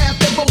down the path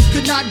that most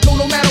could not go.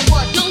 No matter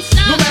what, don't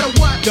stop. No matter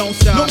what, don't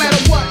stop. No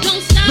matter what,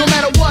 don't stop. No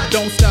matter what,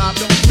 don't stop.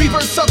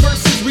 Reverse our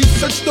verses,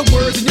 research the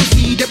words, and you'll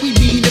see that we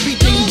mean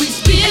everything we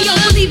speak. Hey, yo,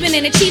 believing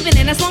and achieving,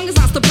 and as long as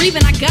I'm still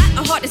breathing, I got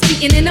a heart that's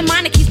beating and a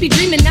mind that keeps me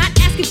dreaming. Not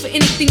asking for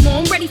anything more,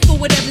 I'm ready for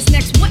whatever's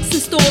next. What's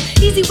in store?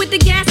 Easy with the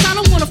gas, I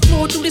don't wanna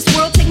floor through this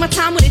world. Take my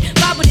time with it,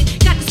 vibe with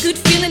it. Got this good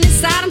feeling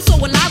inside, I'm so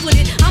alive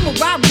with it. I'ma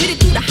ride with it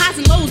through the highs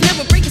and lows.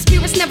 Never breaking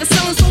spirits, never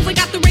selling souls. I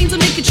got the reins,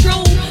 I'm in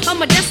control of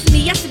my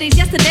destiny. Yesterday's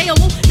yesterday, I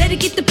won't let it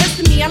get the best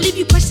of me. I leave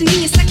you questioning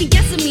and second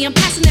guessing me. I'm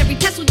passing every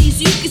test with these.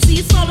 You can see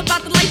it's all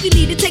about the life you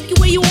lead to take you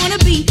where you wanna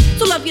be.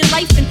 So love your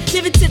life and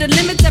live it to the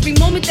limits. Every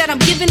moment that I'm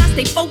giving, I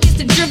stay focused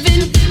and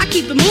driven. I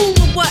keep it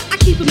moving, what? I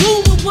keep it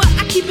moving, what?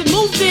 I keep it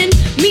moving.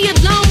 Me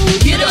alone.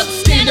 Get up,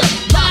 stand up,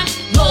 lock,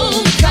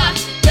 load, cock,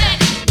 back,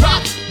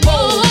 rock,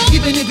 roll.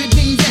 Even if it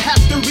means you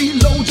have to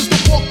reload just to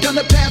walk down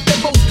the path that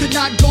most could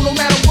not go. No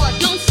matter what,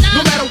 don't stop.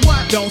 No matter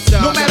what, don't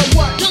stop. No matter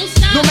what, don't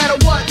stop. No matter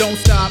what, don't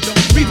stop.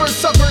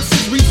 Reverse our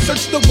verses,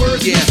 research the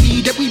words, and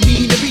see that we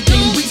mean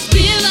everything we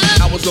speak.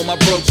 I was on my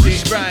broke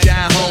shit,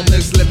 down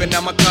homeless, living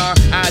out my car,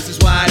 eyes is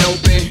wide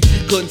open.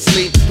 Couldn't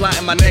sleep,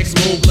 plotting my next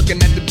move,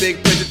 looking at the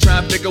big picture,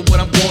 trying to figure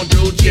what I'm gonna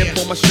do. Chip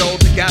on my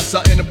shoulder, got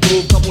something to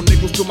prove. Couple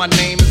nickels to my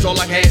name, it's all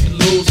I had to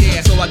lose.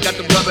 So I got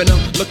to rubbing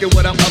them, look at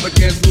what I'm up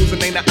against.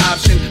 Losing ain't an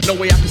option, no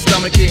way I can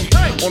stomach it.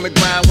 On the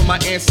ground with my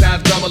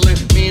insides rumbling.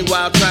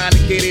 Meanwhile, trying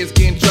to get his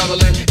getting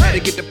troubling. Had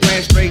to get the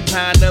plan straight,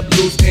 tying up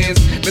loose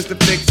ends. Mr.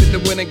 Fix it, the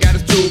winner got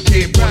his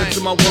toolkit. Brought it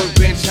to my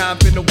workbench, how I'm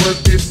finna work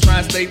this.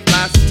 Trying to stay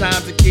fly,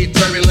 sometimes it get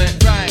turbulent.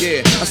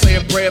 Yeah, I say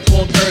a prayer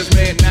for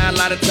encouragement. Now a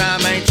lot of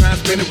time I ain't trying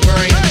to spend it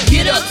worrying.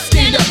 Get up,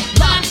 stand up,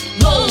 lock,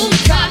 load,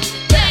 cock,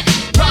 back,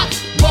 rock,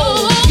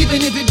 roll.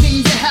 Even if it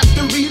means you have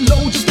to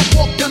reload just to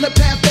walk down the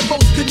path that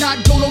most could not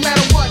go. No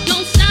matter what,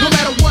 don't stop. No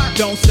matter what,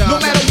 don't stop. No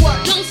matter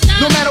what, don't stop.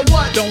 No matter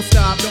what, don't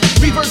stop.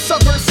 Reverse our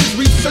verses,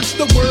 research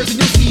the words,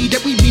 and you'll see that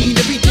we mean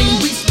everything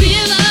we speak.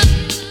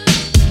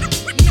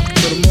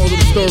 So the moral of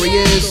the story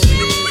is,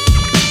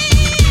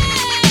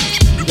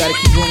 you gotta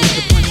keep rolling with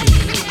the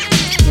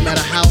punches, no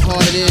matter how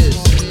hard it is.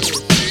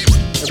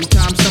 Every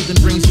time something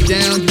brings you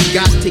down, you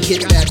got to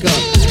get back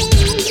up.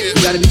 You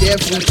gotta be there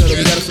for each other.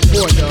 We gotta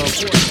support, y'all.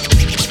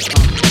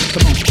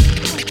 Come on.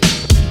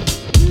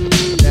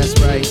 That's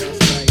right.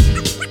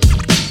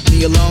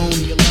 Me alone.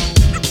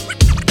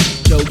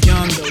 Joe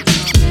Young.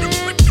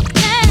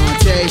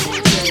 Monte.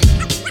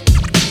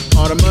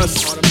 Artemis.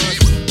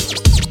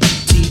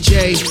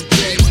 TJ.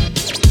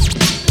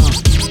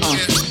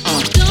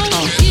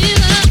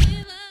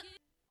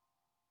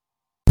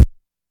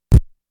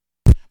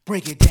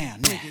 Break it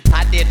down now.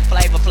 I did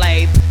Flavor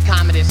Flav,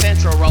 Comedy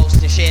Central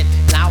roast and shit,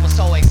 and I was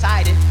so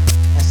excited.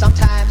 And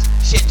sometimes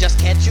shit just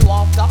catch you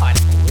off guard.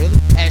 Oh, really?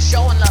 And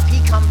sure enough,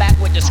 he come back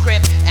with the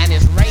script, and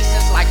it's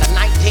racist like a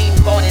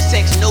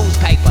 1946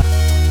 newspaper.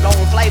 On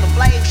Flavor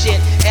Flav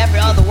shit, every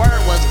other word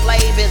was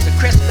Flav is a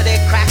crispity,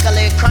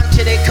 crackly,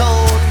 crunchity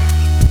coon.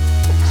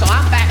 So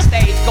I'm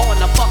backstage going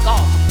the fuck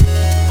off.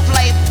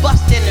 Flav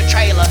bust in the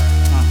trailer,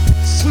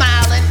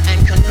 smiling and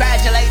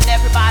congratulating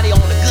everybody on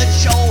a good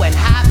show and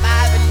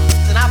high-fiving.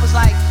 And I was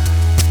like,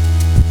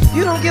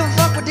 you don't give a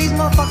fuck what these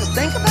motherfuckers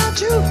think about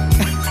you?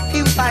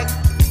 He was like,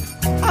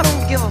 I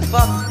don't give a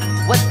fuck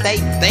what they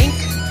think.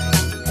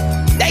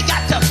 They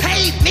got to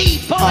pay me,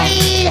 boy!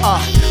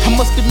 I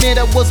must admit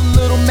I was a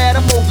little mad,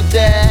 I'm over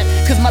that.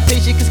 Cause my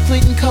paycheck is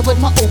clean and covered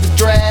my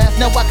overdraft.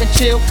 Now I can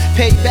chill,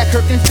 pay back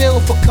Kirk and Phil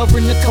for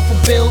covering a couple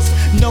bills.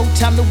 No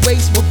time to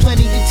waste, with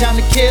plenty of time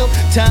to kill.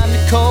 Time to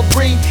call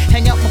Bree,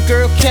 hang out my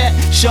girl Kat,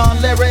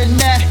 Sean, Lara and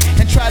Matt,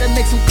 and try to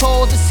make some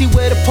calls to see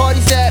where the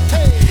party's at.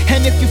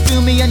 And if you feel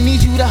me, I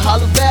need you to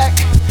holler back.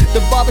 The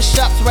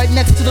barbershop's right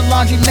next to the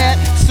laundromat.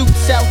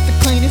 Suits out the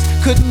cleaners,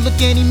 couldn't look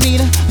any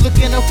meaner.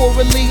 Looking up for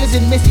Leah's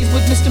and Missy's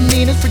with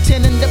misdemeanors.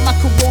 Pretending that my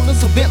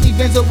Corolla's a Bentley,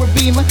 Benz or a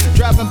Beamer.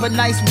 Driving by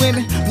nice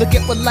women, look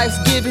at what life's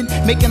giving.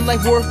 Making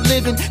life worth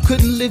living,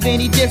 couldn't live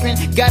any different.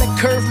 Gotta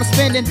curve my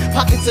spending,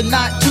 pockets are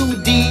not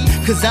too deep.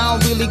 Cause I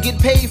don't really get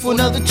paid for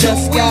another 2 weeks.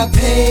 Just got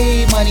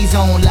paid, money's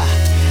on lock.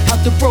 Out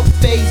the broke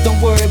phase,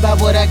 don't worry about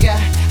what I got.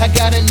 I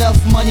got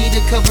enough money to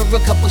cover a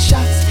couple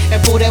shots.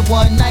 And for that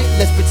one night,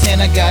 let's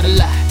pretend I got a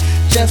lot.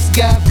 Just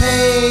got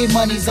paid,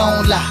 money's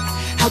on lock.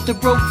 Out the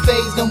broke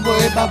phase, don't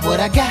worry about what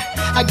I got.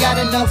 I got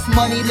enough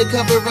money to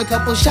cover a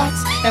couple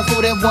shots. And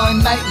for that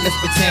one night, let's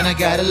pretend I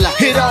got a lot.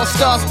 It all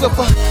starts with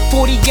a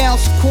 40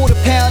 ounce, quarter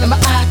pound, and my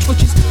eye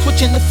twitches.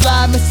 Switching the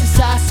fly, Mrs.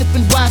 Side,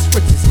 sipping wine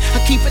spritzes. I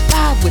keep it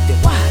live with it.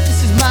 Why?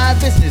 This is my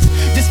business.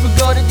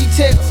 Disregard the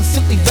details and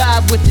simply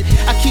vibe with it.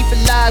 I keep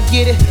it live,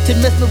 get it, to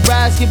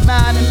mesmerize your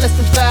mind in less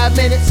than 5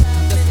 minutes.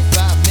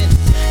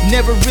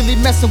 Never really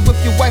messing with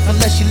your wife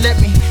unless you let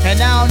me. And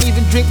I don't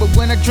even drink, but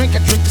when I drink the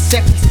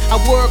seconds. I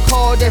work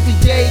hard every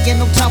day, ain't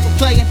no time for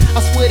playing.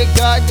 I swear to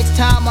God, next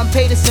time I'm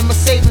paid, it's in my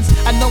savings.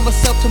 I know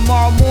myself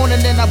tomorrow morning,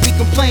 then I'll be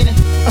complaining.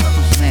 Oh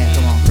man,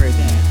 come on, crazy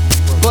man.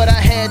 But I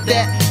had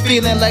that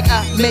feeling like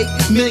I make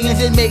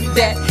millions and make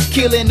that.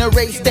 Killing,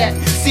 erase that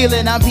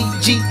ceiling, I'm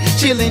PG.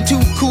 Chilling,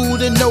 too cool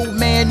to know,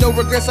 man. No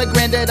regrets like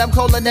granddad, I'm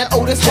calling that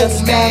Otis Hope,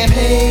 man.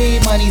 Hey,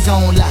 money's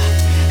on lie.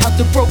 Out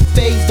the broke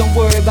phase, don't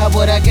worry about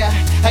what I got.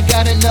 I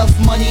got enough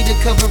money to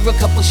cover a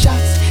couple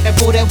shots. And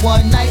for that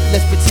one night,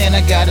 let's pretend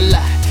I got a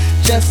lot.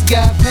 Just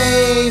got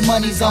paid,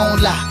 money's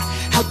on lock.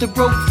 Out the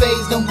broke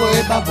phase, don't worry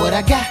about what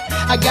I got.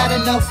 I got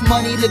enough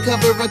money to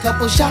cover a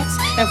couple shots.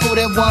 And for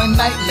that one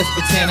night, let's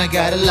pretend I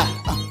got a lot.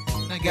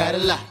 I got a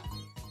lot.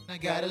 I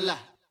got a lot.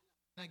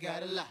 I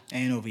got a lot.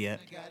 Ain't over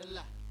yet.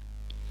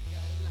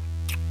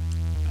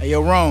 Hey,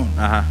 yo, Ron.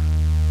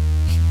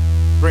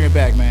 Bring it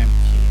back, man.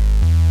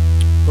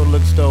 Go to the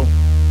liquor store.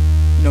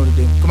 You know what to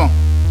do. Come on.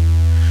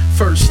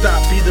 First stop,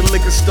 be the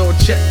liquor store,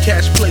 check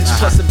cash plates,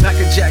 plus a pack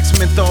of Jack's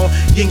menthol,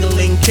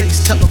 Yingling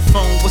case,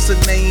 telephone, what's the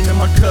name, and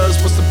my cuz,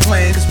 what's the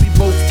plan, cause we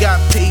both got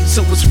paid,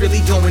 so it's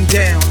really going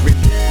down, really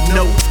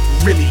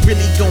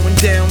going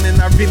down,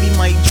 and I really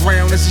might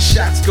drown as the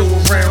shots go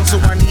around, so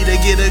I need to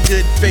get a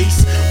good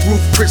face,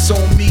 Roof Chris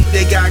on me,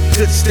 they got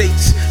good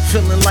steaks,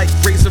 feeling like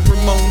Razor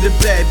Ramon, the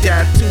bad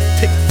guy,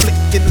 toothpick flick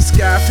in the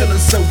sky, feeling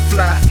so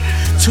fly,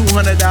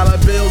 $200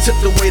 bill,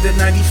 tipped away to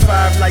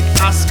 95, like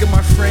Oscar,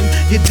 my friend,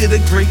 you did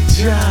a great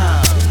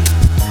job.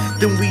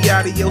 Then we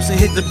adios and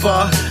hit the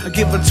bar. I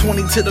give a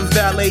 20 to the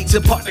valet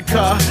to park the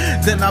car.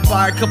 Then I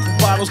buy a couple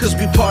bottles cause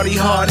we party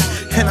hard.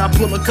 And I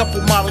pull a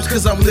couple models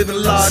cause I'm living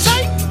large.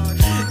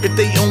 If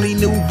they only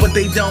knew but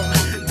they don't,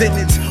 then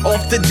it's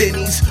off the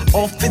Denny's,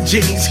 off the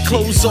Jenny's,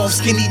 clothes off,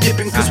 skinny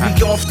dipping cause we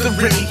off the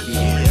Rennie.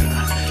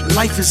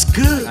 Life is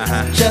good.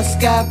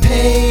 Just got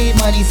paid,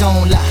 money's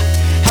on lock.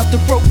 Out the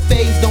broke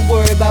phase, don't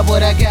worry about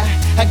what I got.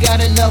 I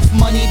got enough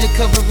money to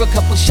cover a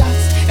couple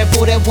shots. And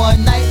for that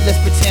one night, let's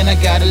pretend I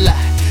got a lot.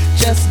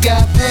 Just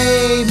got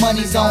paid,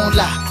 money's on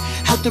lock.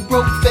 Out the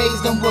broke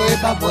phase, don't worry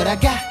about what I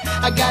got.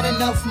 I got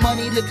enough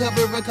money to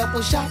cover a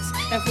couple shots.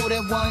 And for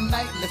that one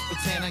night, let's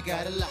pretend I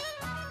got a lot.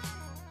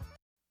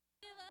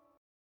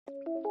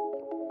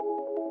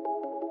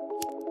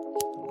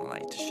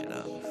 Light the shit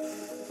up.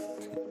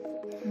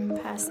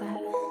 Pass that.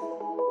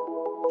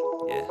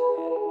 Yeah.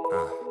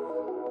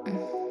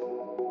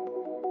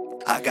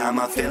 I got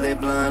my Philly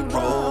blunt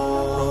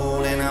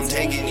roll and I'm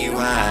taking you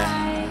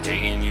high.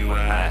 Taking you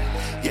high.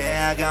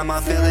 Yeah, I got my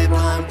Philly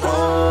blunt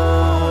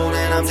roll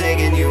and I'm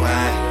taking you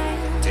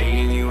high.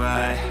 Taking you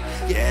high.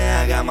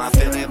 Yeah, I got my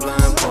Philly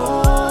blunt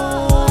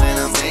roll and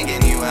I'm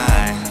taking you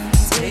high.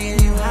 Taking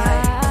you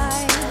high.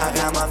 I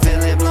got my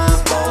Philly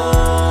blunt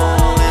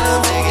roll and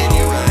I'm taking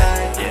you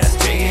high. Yeah,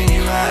 taking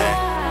you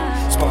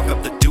high. Spark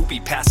up the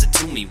doobie, pass it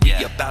to me. We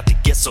about to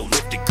get so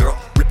lifted, girl.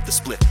 Rip the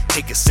split,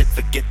 take a sip,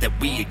 forget that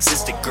we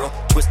existed, girl.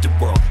 Twisted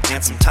world,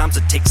 and sometimes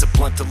it takes a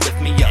blunt to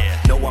lift me up.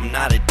 No, I'm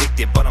not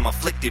addicted, but I'm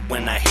afflicted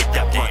when I hit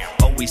that blunt.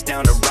 Always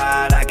down to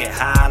ride, I get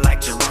high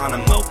like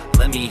Geronimo.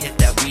 Let me hit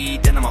that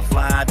weed, then I'ma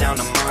fly down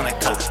to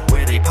Monaco,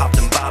 where they pop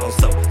them bottles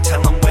though.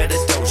 Tell them where the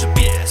Doja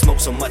be. Smoke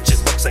so much it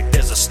looks like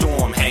there's a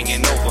storm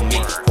hanging over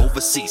me.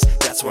 Overseas,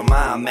 that's where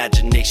my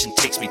imagination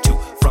takes me to.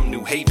 From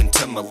New Haven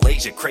to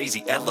Malaysia,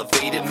 crazy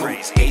elevated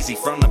moves. Hazy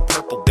from the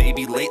purple,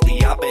 baby,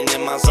 lately I've been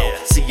in my zone.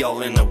 See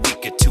y'all in a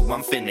week or two,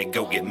 I'm finna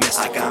go get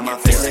mystic. I got my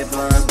Philly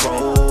blunt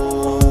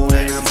roll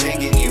and I'm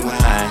taking you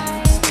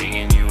high.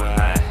 Taking you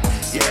high.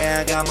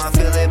 Yeah, I got my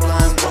Philly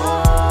blunt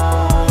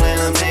roll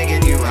and I'm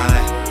taking you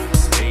high.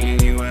 Taking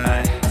you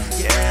high.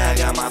 Yeah, I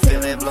got my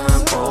Philly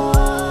blunt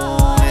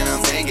roll and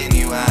I'm taking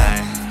you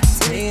high.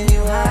 Taking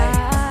you high.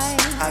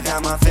 I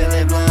got my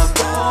Philly blunt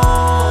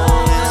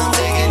roll and I'm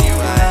taking you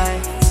high.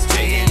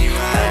 Taking you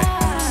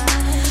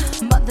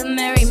high. Mother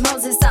Mary,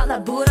 Moses, Allah,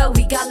 Buddha,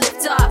 we got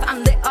lift off.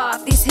 I'm lit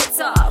off, these hits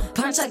off.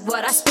 Punch like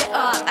what I spit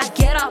off. I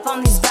get off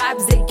on these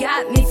vibes, they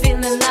got me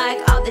feeling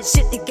like all that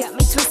shit that got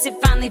me twisted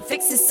finally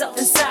fixed itself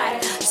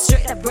inside.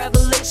 Straight up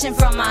revelation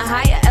from a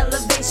higher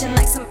elevation,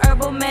 like some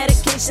herbal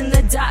medication.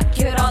 The doc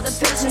cured all the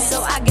patients,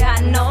 so I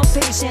got no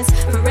patience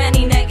for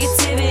any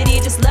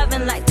negativity. Just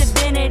loving like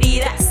divinity,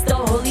 that's the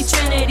Holy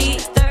Trinity.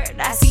 Third,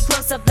 I see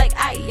close up like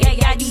ay,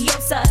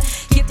 diosa.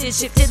 Gifted,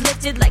 shifted,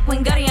 lifted like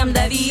Wingardium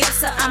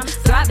Leviosa. I'm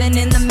thriving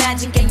in the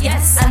magic, and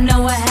yes, I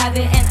know I have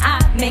it, and I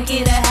make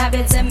it a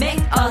habit to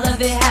make all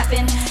of it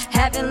happen.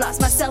 Haven't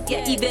lost myself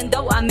yet, even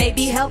though I may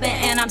be helping.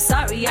 And I'm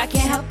sorry, I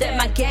can't help that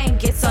my gang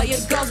gets all your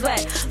girls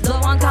wet. Blow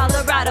on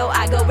Colorado,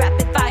 I go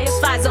rapid fire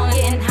fly zone,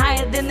 getting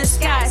higher than the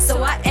sky,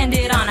 so I end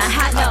it on a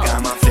high note. I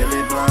got my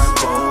Philly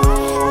blunt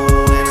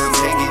roll and I'm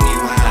taking you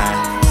high.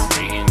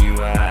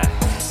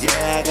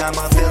 got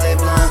my Philly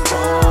blunt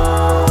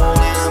roll,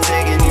 and I'm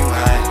taking you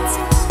high.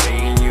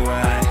 Taking you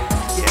high.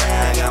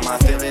 Yeah, I got my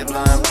Philly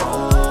blunt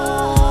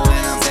roll,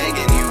 and I'm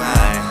taking you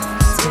high.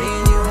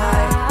 Taking you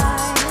high.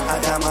 I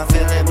got my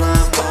Philly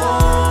blunt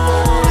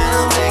roll, and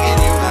I'm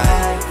taking you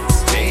high.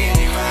 Taking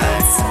you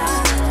high.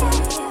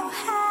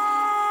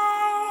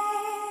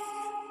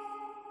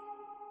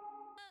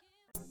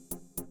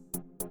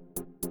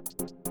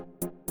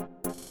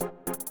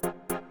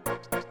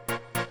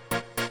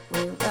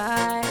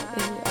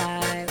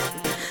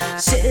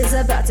 Shit is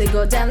about to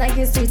go down like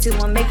it's 3, 2,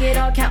 1. Make it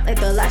all count like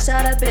the last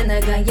shot up in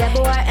the gun. Yeah,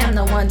 boy, I am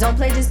the one. Don't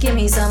play, just give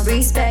me some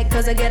respect.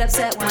 Cause I get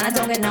upset when I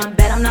don't get none.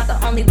 Bet I'm not the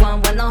only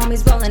one when the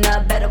homies rolling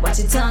up. Better watch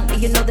your tongue,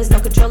 you know there's no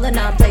controlling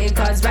up. Play your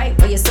cards right,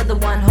 but you're still the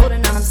one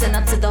holding on. I'm sent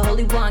up to the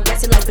Holy One.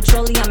 Gas you like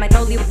petroleum,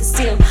 Magnolia with the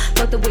steel.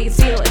 Fuck the way you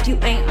feel. If you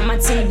ain't on my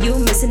team, you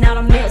missing out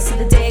on meals. See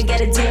the day I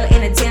get a deal,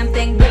 ain't a damn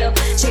thing real.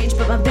 Change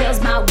but my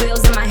bills, my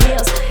wheels, and my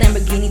heels.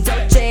 Lamborghini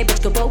Dolce,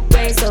 bitch go both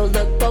ways. So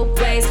look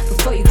both ways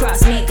before you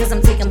cross me, cause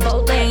I'm taking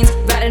both lanes.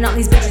 Riding all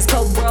these bitches,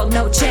 cold world,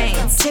 no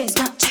chains. Chains,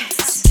 no chains.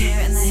 Secure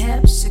in the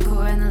hips,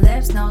 secure in the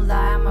lips, no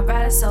lie. I'm a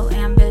rider so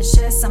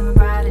ambitious. I'm a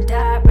ride or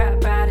die,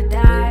 ride or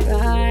die.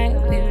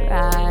 We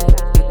ride.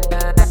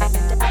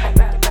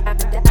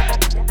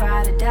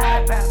 Ride or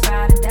die,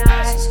 ride or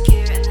die.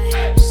 Secure in the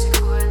hips,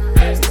 secure in the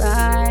lips,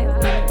 ride.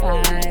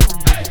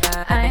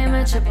 I am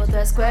a triple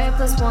threat, square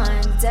plus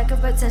 1. Deck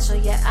of potential,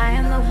 yeah, I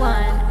am the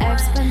one.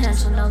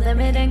 Exponential, no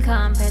limit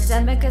income.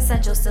 Pandemic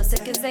essential, still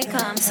sick as they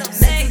come. So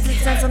sick. The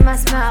sense of my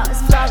smile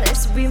is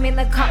flawless. Read me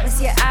the comments,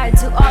 yeah, I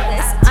do all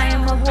this. I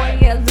am a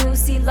warrior,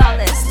 Lucy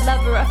lawless.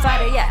 Lover, a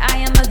fighter, yeah, I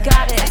am a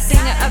goddess.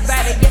 Singer, a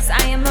writer, yes,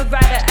 I am a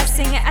writer. I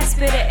sing it, I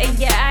spit it, and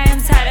yeah, I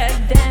am tighter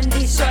than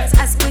these shorts.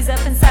 I squeeze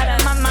up inside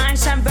of my mind,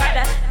 shine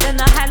brighter than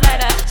the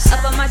highlighter.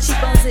 Up on my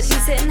cheekbones, it be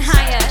sitting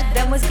higher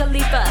than Wiz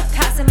Khalifa.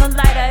 Passing my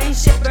lighter, ain't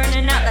shit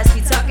burning out. Let's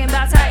be talking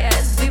about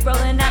tires. We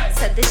rolling out,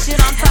 set this shit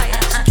on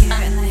fire.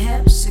 Secure in the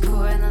hips,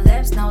 secure in the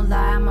lips, no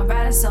lie. I'm a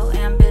rider so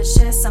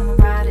ambitious. I'm a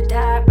ride or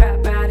die,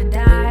 ride or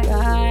die.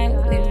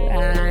 We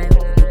ride.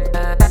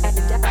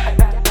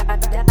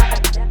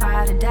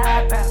 Ride or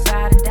die,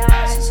 ride or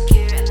die.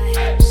 Secure in the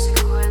hips,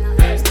 secure in the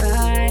lips, we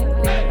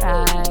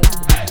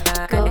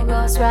ride. Go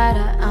Ghost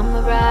Rider, I'm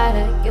a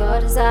rider. Your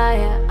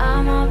desire,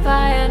 I'm on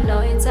fire.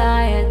 Know you're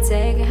tired,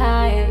 take it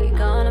higher. You're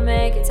gonna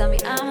make it, tell me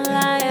I'm a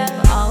liar.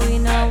 For all we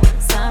know, when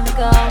it's time to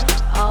go,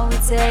 all we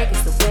take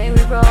is the way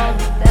we roll.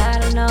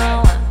 That I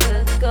know I'm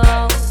good to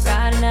go.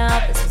 Riding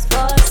out, this is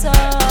for the soul.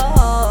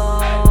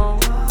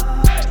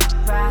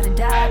 Ride or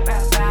die,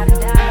 ride or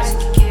die.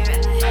 Secure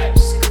in the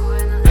hips, secure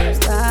in the lips,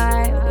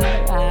 ride, we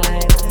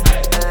ride.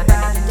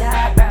 Ride or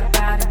die,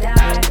 ride or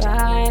die.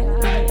 Ride,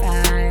 we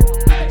ride.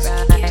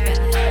 Secure in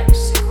the hips,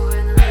 secure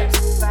in the lips,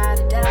 ride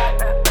or die,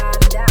 ride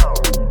or die.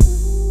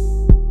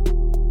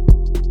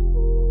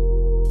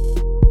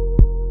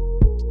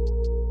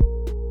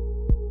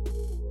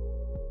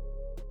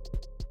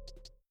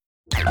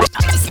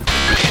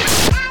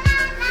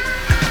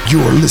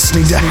 You're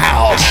listening to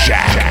House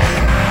Shack.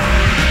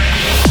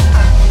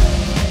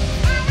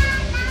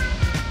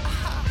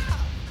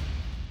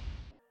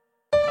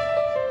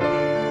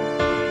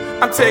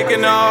 I'm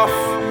taking off,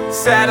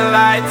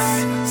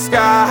 satellites,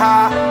 sky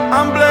high,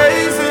 I'm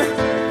blazing.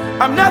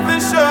 I'm nothing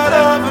short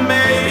of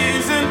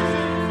amazing.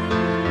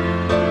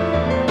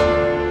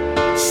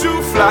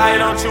 Shoot fly,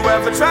 don't you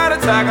ever try to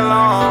tag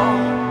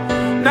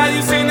along. Now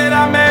you seen that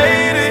I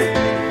made it.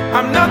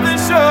 I'm nothing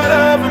short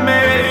of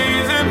amazing.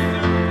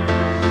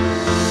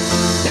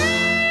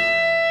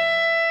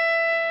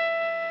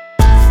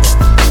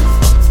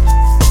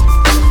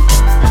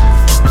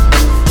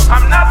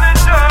 I'm nothing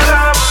short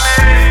of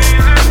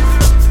amazing.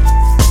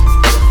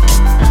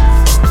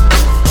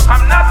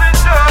 I'm nothing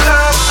short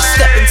of amazing. I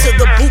step into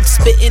the booth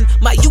spitting,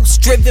 my youth's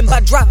driven by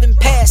driving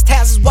past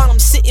houses while I'm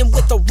sitting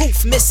with the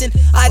roof missing.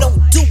 I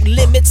don't do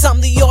limits, I'm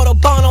the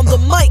Autobahn on the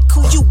mic.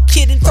 Who you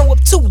kidding? Throw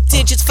up 2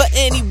 digits for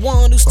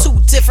anyone who's too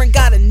different,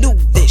 got a new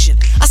vision.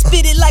 I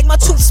spit it like my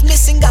tooth's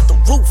missing, got the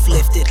roof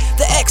lifted.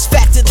 The X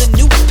Factor, the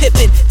new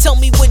Pippin. Tell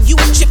me when you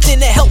chipped in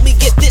to help me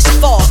get this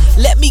far.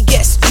 Let me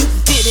guess, you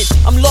didn't.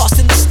 I'm lost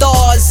in the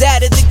stars,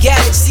 out of the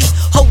galaxy.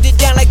 Hold it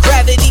down like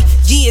gravity,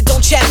 yeah,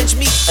 don't challenge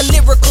me. A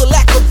lyrical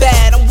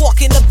acrobat, I'm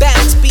walking the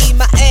balance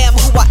beam. I am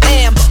who I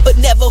am, but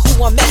never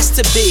who I'm asked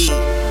to be.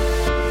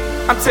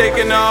 I'm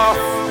taking off,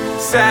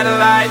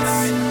 satellites,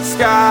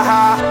 sky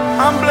high,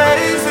 I'm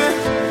blazing.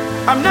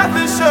 I'm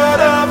nothing short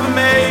of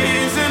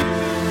amazing.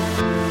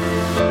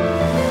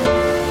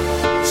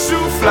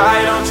 Shoot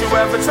fly, don't you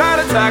ever try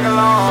to tag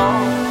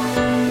along.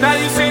 Now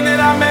you seen that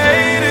I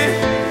made it.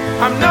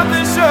 I'm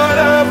nothing short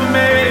of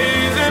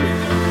amazing.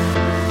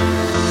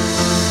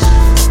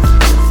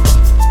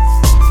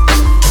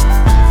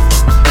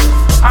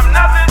 I'm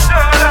nothing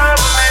short of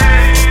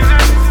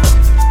amazing.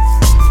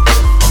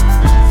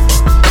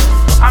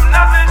 I'm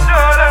nothing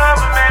short of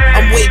amazing.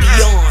 I'm way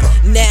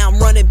beyond, now I'm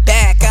running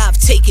back, I've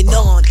taken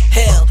on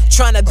hell,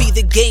 trying to be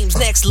the game's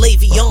next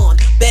Le'Veon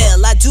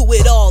Bell. I do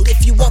it all.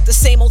 If you want the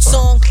same old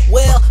song,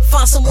 well,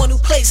 find someone who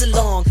plays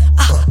along.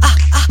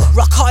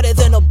 Rock harder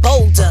than a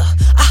boulder.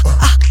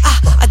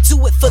 I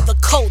do it for the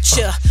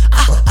culture.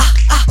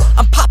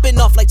 I'm popping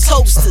off like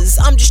toasters.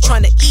 I'm just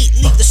trying to eat,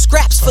 leave the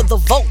scraps for the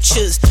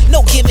vultures.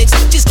 No gimmicks,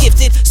 just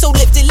gifted, so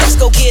lifted, let's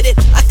go get it.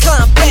 I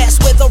climb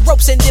past where the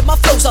ropes ended, my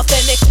flow's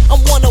authentic.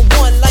 I'm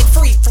one-on-one like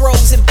free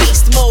throws in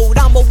beast mode.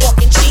 I'm a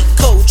walking cheat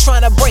code,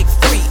 trying to break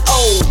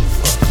 3-0.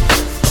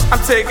 I'm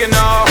taking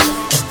off,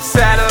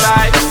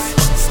 satellites,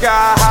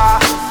 sky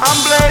high, I'm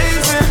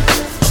blazing.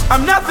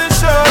 I'm nothing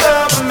short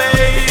of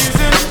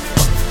amazing.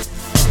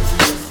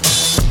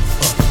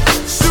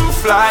 Shoot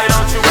fly,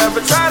 don't you ever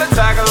try to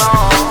tag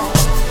along.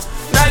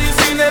 Now you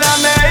seen that I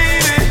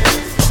made it.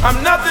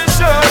 I'm nothing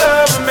short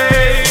of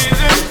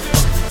amazing.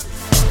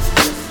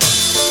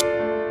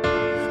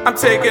 I'm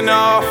taking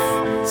off,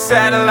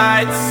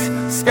 satellites,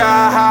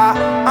 sky high,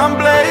 I'm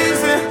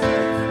blazing.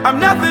 I'm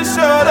nothing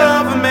short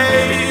of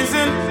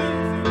amazing.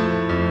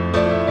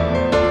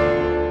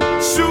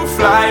 Shoot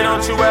fly,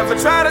 don't you ever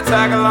try to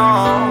tag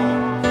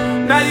along.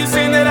 Now you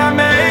seen that I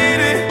made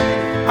it.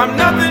 I'm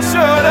nothing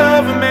short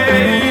of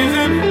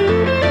amazing.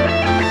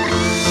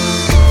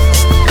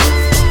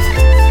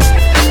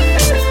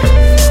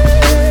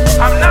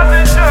 I'm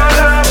nothing short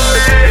of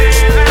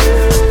amazing.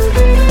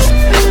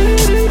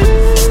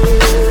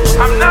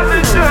 I'm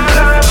nothing short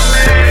of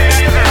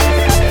amazing.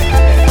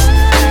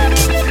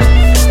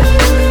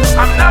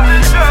 I'm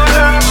nothing short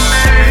of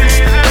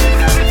amazing.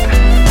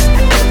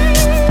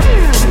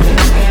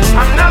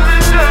 I'm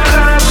nothing short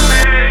of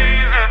amazing.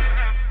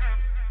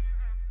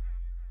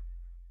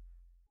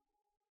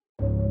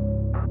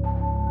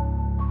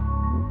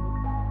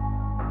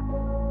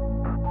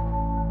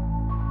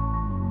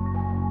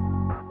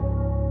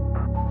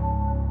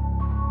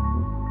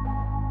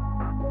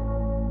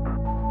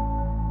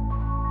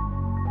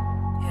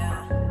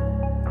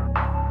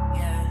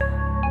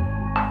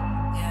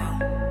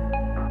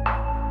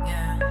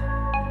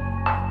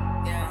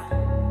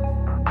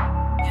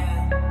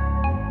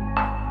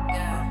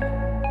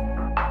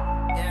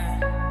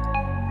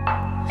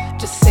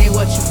 Just say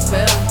what you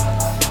feel,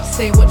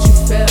 say what you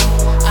feel.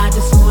 I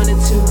just want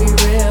it to be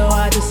real,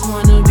 I just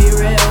wanna be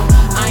real.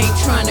 I ain't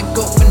tryna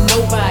go for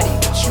nobody,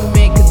 but you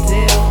make a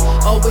deal.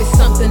 Always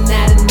something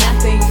out of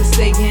nothing, you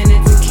say in it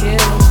to kill.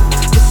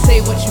 Just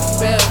say what you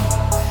feel,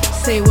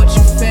 say what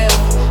you feel.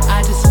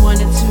 I just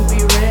want it to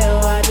be real,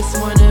 I just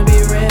wanna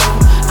be real.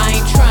 I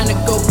ain't tryna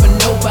go for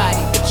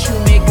nobody, but you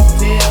make a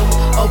deal.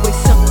 Always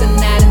something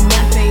out of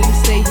nothing, you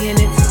say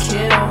in it to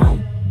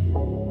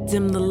kill.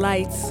 Dim the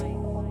lights,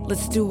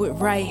 let's do it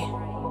right.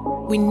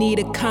 We need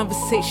a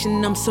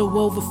conversation, I'm so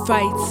over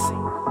fights.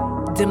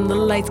 Dim the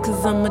lights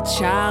cause I'm a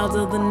child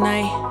of the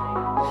night.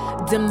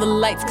 Dim the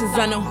lights cause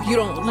I know you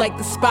don't like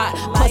the spot.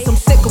 Plus I'm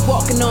sick of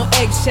walking on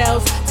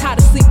eggshells, tired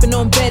of sleeping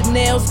on bed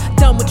nails,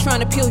 done with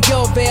trying to peel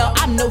your veil.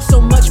 I know so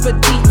much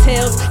but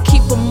details,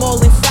 keep them all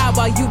inside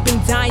while you've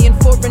been dying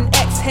for an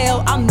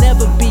exhale. I'll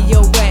never be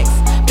your ex,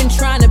 been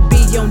trying to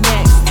be your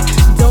next.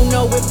 Don't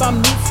know if I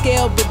meet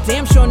scale, but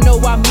damn sure know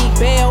I meet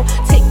bail.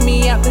 Take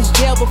me out this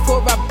jail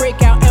before I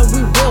break out and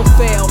we will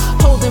fail.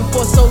 Holding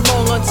for so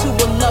long onto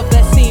a love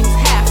that seems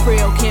half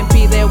real. Can't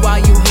be there while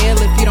you heal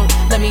if you don't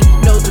let me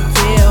know the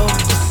deal.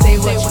 Just say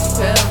what you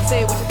feel,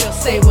 say what you feel,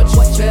 say what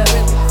you feel.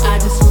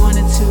 I just want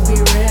it to be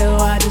real,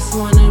 I just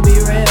wanna be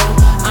real.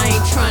 I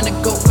ain't tryna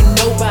go for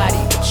nobody,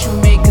 but you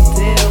make a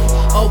deal.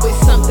 Always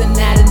something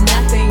out of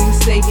nothing, you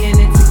say in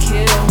it to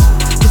kill.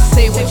 Just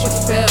say what you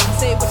feel,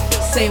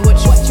 say what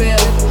you feel.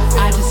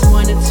 I just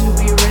want it to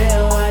be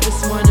real, I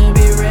just wanna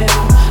be real.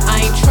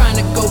 I ain't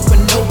tryna go for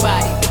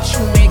nobody, but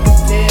you make a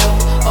deal.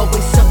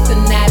 Always something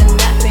out of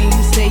nothing,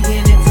 you stay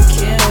in it to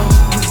kill.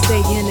 You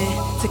stay in it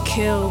to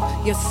kill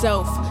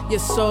yourself, your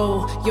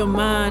soul, your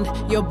mind,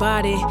 your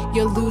body.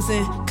 You're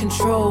losing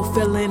control,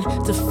 feeling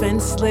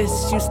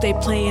defenseless. You stay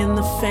playing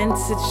the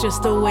fence, it's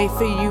just a way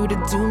for you to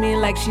do me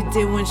like she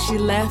did when she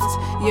left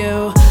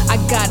you. I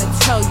gotta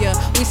tell ya,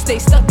 we stay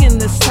stuck in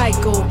this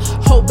cycle.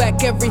 Hold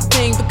back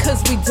everything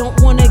because we don't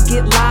wanna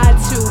get lied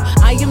to.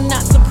 I am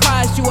not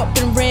surprised you up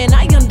and ran,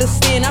 I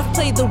understand. I've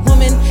played the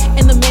woman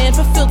and the man,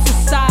 fulfilled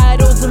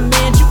societal's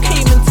demand. You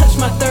came and touched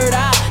my third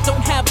eye,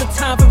 don't have the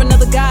time for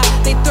another guy.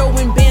 They throw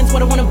in bands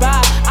what I wanna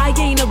buy. I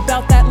ain't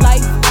about that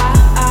life,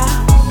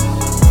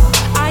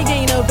 I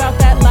ain't about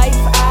that life,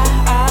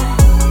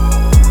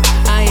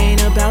 I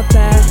ain't about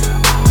that.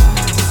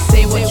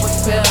 Say what you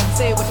feel,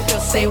 say what you feel,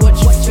 say what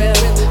you feel.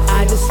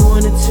 I just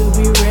want it to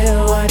be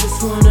real, I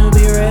just wanna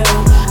be real.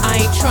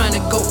 I ain't tryna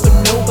go for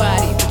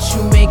nobody, but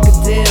you make a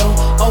deal.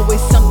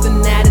 Always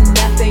something out of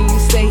nothing, you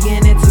say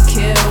in it to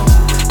kill.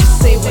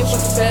 Say what you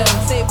feel,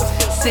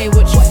 say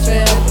what you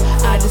feel.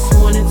 I just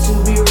want it to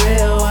be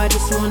real, I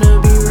just wanna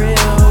be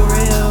real,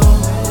 real.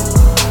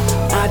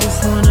 I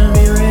just wanna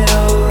be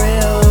real,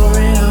 real,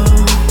 real.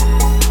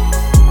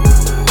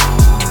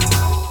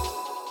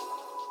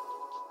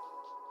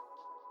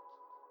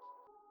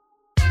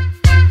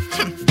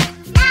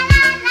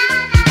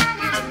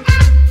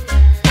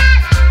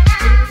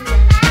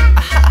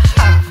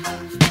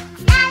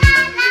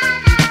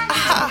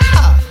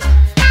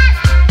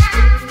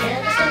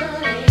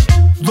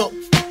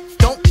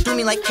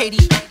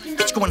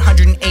 Bitch going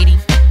 180. I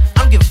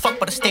don't give a fuck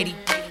about a steady.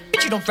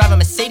 Bitch, you don't drive a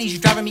Mercedes, you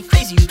driving me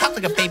crazy. You talk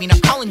like a baby,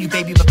 not calling you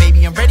baby, but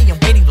baby, I'm ready, I'm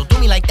waiting. Don't do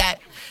me like that.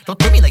 Don't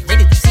do me like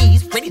ready to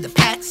seize, ready to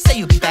pack. Say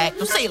you'll be back,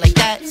 don't say it like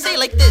that. Say it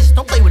like this,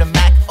 don't play with a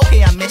Mac.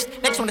 Okay, I missed,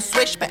 next one to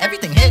switch, but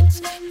everything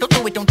hits. Don't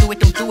do it, don't do it,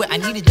 don't do it, I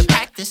needed to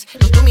practice.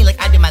 Don't do me like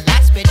I did my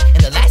last bitch,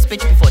 and the last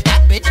bitch before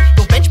that bitch.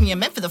 Don't bench me, I'm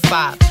meant for the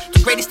 5. The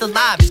greatest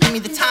alive, just give me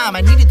the time,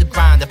 I needed the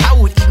grind. The power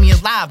would eat me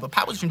alive, but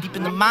power's from deep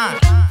in the mind.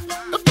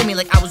 Don't do me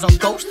like I was on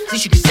Ghost, at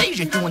least you can say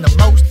you're doing the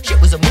most. Shit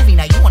was a movie,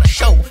 now you want a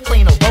show,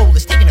 playing a role,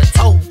 it's taking a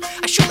toll.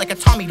 I shoot like a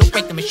Tommy, don't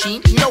break the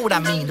machine, you know what I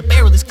mean. The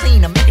barrel is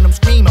clean, I'm making them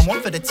scream, I'm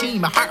one for the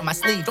team, my heart in my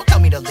sleeve, don't tell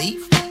me to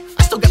leave.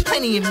 I still got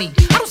plenty in me,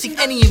 I don't see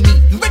any in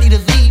me. You ready to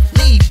leave?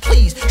 Leave,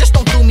 please, just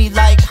don't do me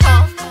like,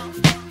 huh?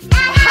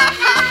 Ha ha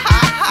ha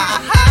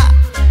ha ha.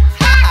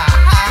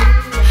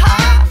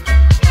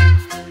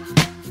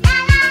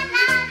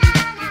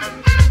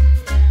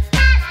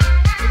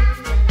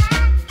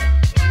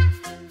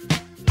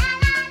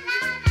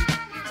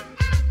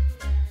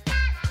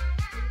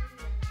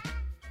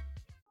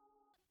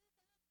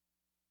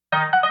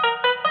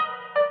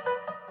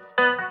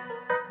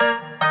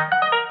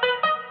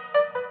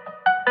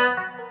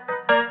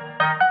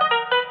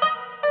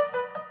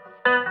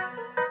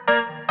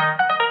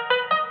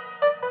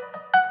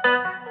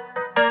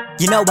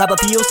 You know how it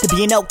feels to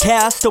be an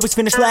outcast. Always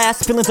finish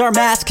last, feelings are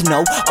masked.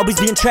 No,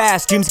 always being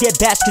trash. Dreams get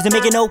bashed cause they're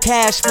making no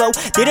cash flow.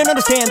 They don't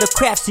understand the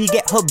craft, so you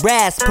get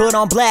harassed. Put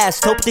on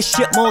blast, hope this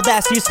shit won't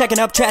last. So you're stacking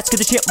up tracks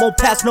cause the shit won't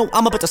pass. No,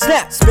 I'm about to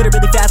snap. Spit it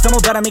really fast, I'm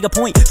about to make a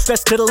point.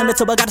 Stress to the limit,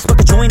 so I gotta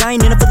spark a joint. I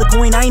ain't in it for the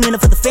coin, I ain't in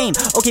it for the fame.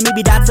 Okay,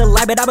 maybe that's a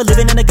lie, but I've been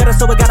living in the gutter,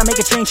 so I gotta make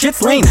a change.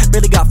 Shit's lame.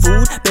 Barely got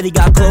food, barely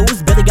got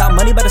clothes, barely got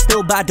money, but I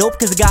still buy dope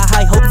cause I got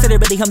high hopes. Said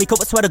it really helped me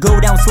cope, I swear to go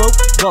down slow.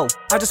 Whoa,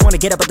 I just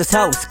wanna get up at this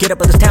house, get up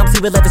at this town,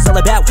 see what life is all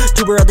about.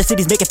 Other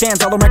cities making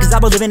fans all around cause I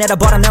was living at the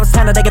bottom. Now it's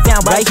time that I get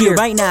found right here,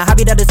 right now.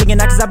 Happy that it's singing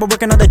now cause I've been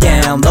working on the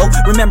down low.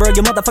 Remember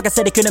your motherfucker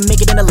said he couldn't make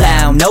it in the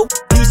loud. No,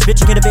 these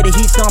bitch innovated,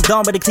 he stomped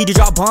on but exceeded,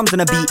 drop bombs on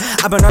a beat.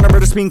 I've been on a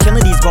murder screen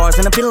killing these bars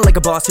and I'm feeling like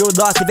a boss. You're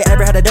lost if you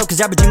ever had a doubt cause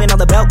I've been dreaming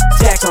all about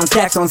stacks on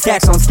stacks on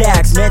stacks on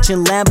stacks.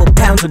 Mention Lambo,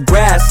 pounds of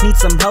grass. Need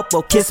some help,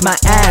 well kiss my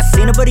ass.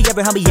 Ain't nobody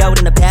ever helped me out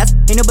in the past.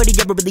 Ain't nobody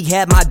ever really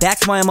had my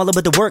back, so why I'm all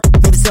about the work.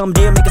 Maybe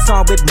someday I'll make a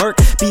song with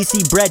Merc.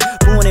 BC bred,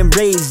 born and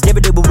raised.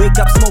 Every day we wake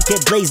up, smoke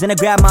it blaze. Then I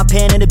grab my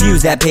pen and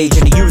abuse that page.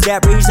 And I use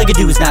that rage like a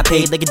dude's not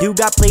paid. Like a dude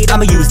got played,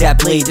 I'ma use that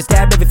blade. Just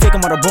stab every fake,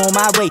 I'm gonna roll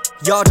my way.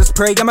 Y'all just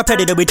pray, I'm a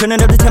predator. We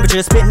turning up the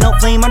temperature, spitting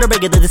out flame on the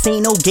regular. This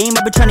ain't no game,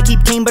 I've been trying to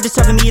keep tame, but it's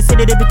tough for me. It's said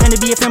it, pretend to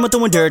be a friend with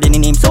throwing dirt in a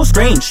name. So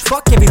strange,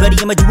 fuck everybody,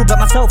 I'ma do it by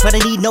myself. I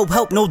don't need no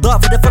help, no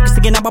love. For the fuckers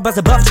sticking out my buzz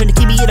above, trying to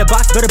keep me in a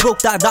box. Better broke,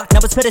 dog, now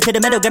it's better to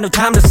the metal. Got no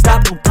time to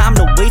stop, no time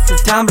to waste.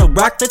 It's time to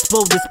rock, let's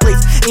blow this place.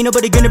 Ain't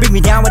nobody gonna bring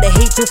me down with a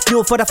hate. This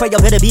fuel for the fight,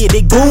 y'all better be a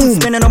big boom.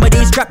 Spending all my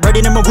days trapped right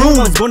in my room.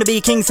 I was born to be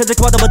a king, such a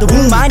quad about the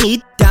womb. I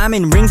need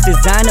diamond rings,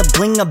 designer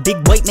bling, a big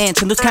white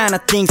mansion, those kind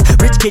of things.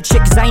 Rich kid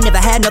shit cause I ain't never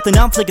had nothing.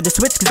 I'm flicking the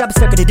switch cause I've been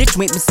stuck in the ditch.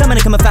 Wait, but someone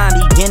to come and find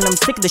me again. I'm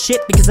sick of the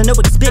shit because I know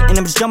I can spit and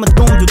I'm just jumping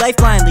going through life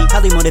blindly.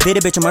 Highly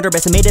motivated, bitch, I'm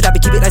underestimated. I've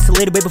been keeping it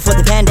isolated way before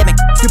the pandemic.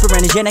 Super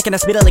energetic and I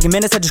spit it like a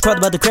menace. I just crawled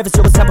about the crevice,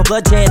 so it's time for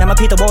bloodshed. I'ma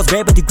paint the walls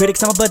red with the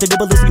critics. I'm about to go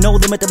ballistic, no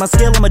limit to my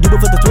skill. I'ma do it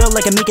for the thrill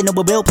like I'm making no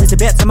will. Place a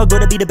bet, I'ma go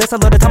to be the best. A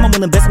lot of time I'm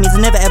will invest. Means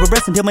I never ever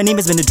rest until my name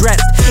has been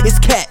addressed. It's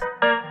Cat.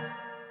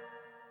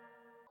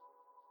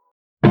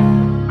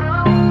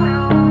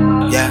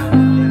 Yeah,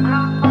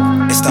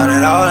 it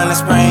started all in the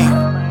spring,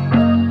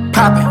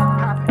 poppin'.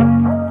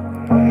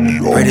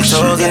 Pretty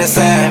toes in the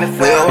sand,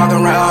 we were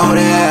walking around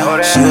holding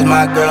hands. She was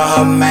my girl,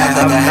 her man,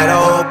 think I had a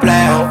whole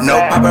plan. No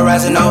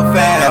paparazzi, no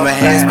fan, and my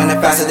head spinning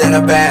faster than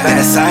a band. And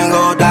the sun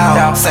go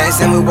down,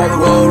 same we walk,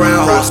 we roll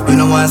around. Who's been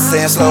the one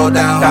saying slow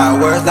down, our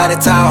words like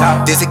the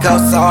town. Dizzy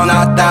cups all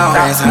knocked down,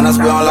 hands hunters,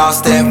 we don't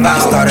lost and found.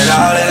 Started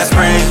all in the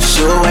spring,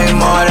 she was way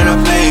more than a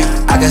fling.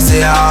 I can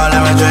see it all in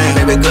my dream,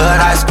 baby good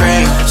ice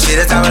cream. She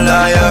the type of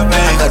love you're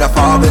paying, could I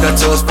fall with her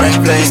to a spring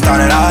fling.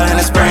 Started all in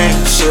the spring,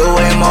 she was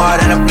way more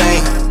than a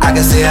fling. I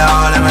can see it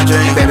all in my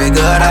dream, baby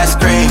good ice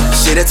cream.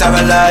 She the type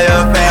of love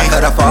you're paying,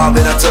 could I fall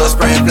with her to a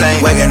spring fling.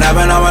 Waking up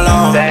and I'm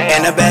alone,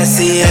 in the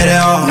backseat hit it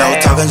home. No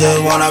talking,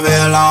 just wanna be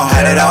alone.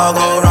 How did it all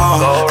go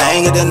wrong? I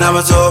ain't get the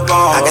number to a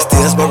phone. I can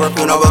still smoke her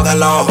through no book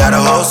alone. Got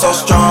a hold so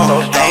strong,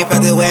 I ain't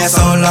felt this way in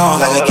so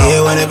long. Like a kid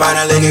when it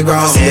finally get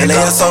grown. See it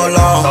later so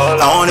long, I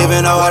don't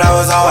even know what I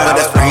was on. But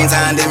the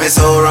springtime did me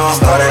so wrong.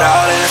 Started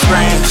all in the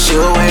spring, she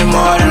was way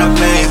more than a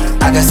fling.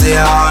 I can see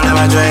it all in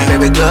my dream,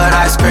 baby good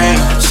ice cream.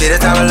 She the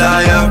type of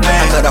love you're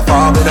paying, could I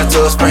fall with her to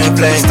a spring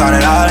fling.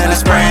 Started all in the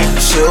spring,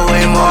 she was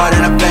way more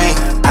than a fling.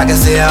 I can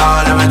see it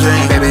all in my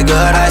dream, baby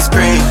good ice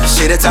cream.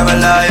 She the type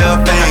of love you're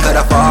paying, could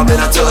I fall with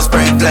her to a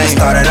spring fling.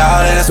 Started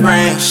all in the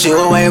spring, she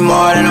was way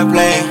more than a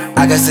fling.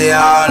 I can see it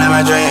all in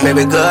my dream,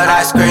 baby good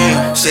ice cream.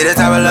 She the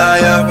type of love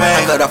you're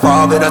paying, could I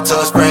fall with her to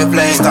a spring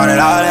fling.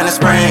 Started all in the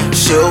spring,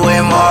 she was way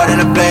more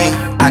than a fling.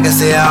 I can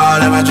see it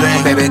all in my dream,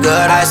 baby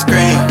good ice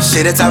cream.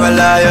 She the type of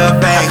love you're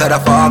paying, could I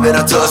fall with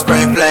her to a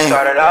spring fling.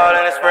 Started all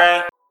in the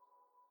spring.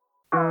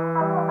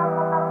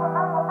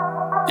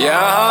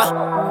 Yeah,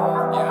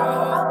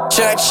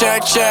 check,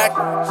 check, check.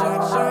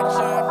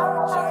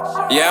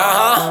 Yeah,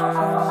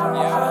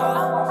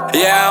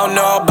 yeah, I don't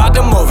know about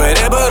them over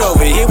there, but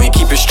over here we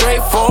keep it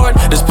straightforward.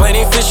 There's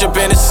plenty fish up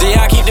in the sea,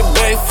 I keep the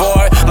bait for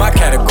it. My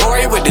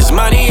category with this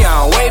money,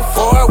 I don't wait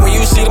for it. When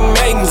you see the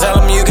maidens, tell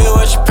them you get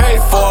what you pay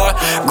for.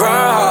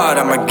 Grind hard,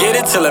 I'ma get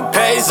it till it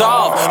pays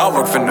off. I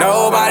work for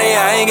nobody,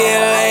 I ain't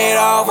getting laid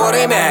off. What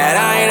they mad,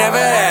 I ain't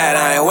ever had.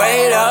 I ain't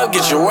wait up,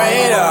 get your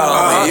weight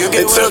up.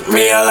 It took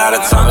me a lot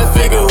of time to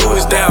figure who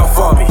was down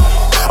for me.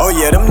 Oh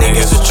yeah, them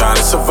niggas is trying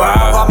to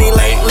survive on me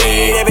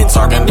lately. They been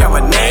talking down my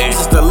name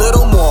just a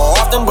little more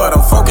often, but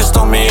I'm focused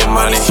on me and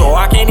money, so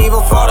I can't even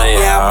fall to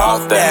yeah,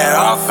 I'm off that,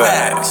 off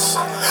fast.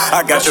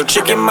 I got your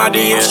chick in my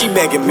DM, she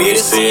begging me to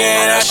see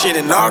it. That shit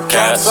in all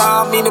caps,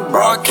 I don't mean to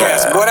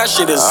broadcast. Boy, that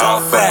shit is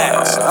all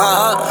fast.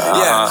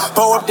 Yeah.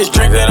 Pour up this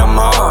drink that I'm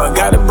on.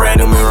 Got a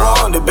brand new mirror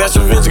on. The best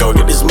revenge, go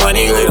get this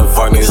money, leave them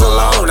fuck niggas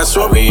alone. That's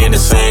why we in the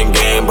same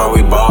game, but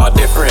we ball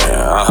different.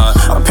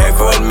 I pay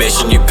for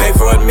admission, you pay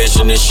for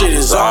admission. This shit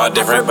is all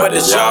different, but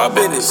it's y'all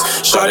business.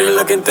 Shorty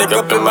looking thick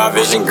up in my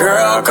vision,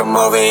 girl. Come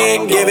over here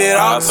and give it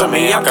all to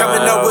me. I'm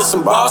coming up with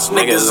some boss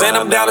niggas, and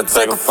I'm down to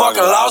take a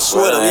fucking loss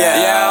with them.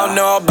 Yeah, I don't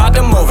know about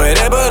them over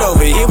there, but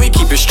over here we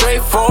keep it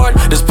straightforward.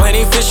 There's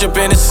plenty fish up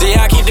in the sea,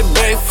 I keep the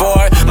bait for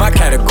it. My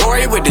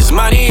category with this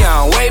money,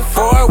 I don't wait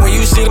for it. When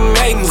you see the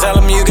maidens, tell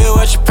them you get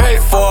what you pay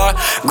for.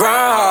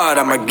 Grind hard,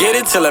 I'ma get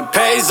it till it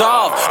pays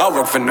off. I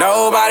work for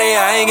nobody,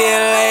 I ain't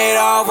getting laid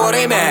off. What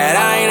they mad,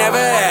 I ain't ever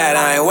had.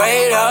 I ain't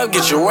wait up,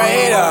 get your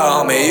weight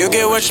up. Homie, you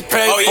get what you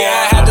pay for. Oh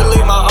yeah, I had to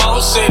leave my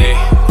own city.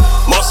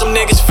 Most some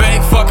niggas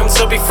fake, fuck them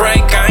to be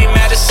frank. I ain't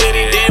mad at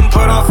city, didn't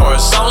put on for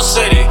its own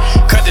city.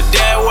 Cut the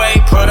dead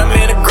weight, put them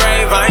in the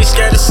grave. I ain't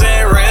scared to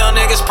say it, real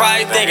niggas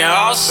probably thinking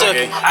all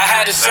sookie. I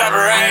had to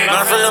separate,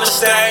 learn from the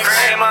mistakes.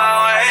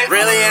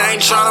 Really, I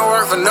ain't tryna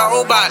work for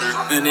nobody.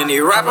 And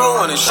any rapper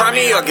wanna try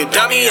me or get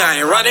dummy,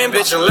 I ain't running,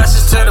 bitch, unless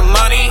it's to the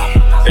money.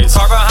 They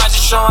talk about how you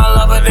showing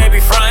love, but they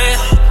be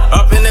frontin'.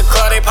 Up in the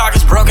club, they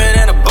pockets broken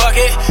in a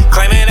bucket.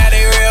 Claiming that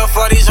they real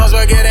for these hoes,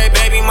 but get they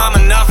baby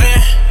mama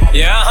nothing.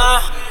 Yeah,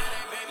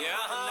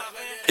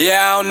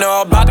 yeah, I don't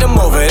know about them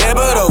over there,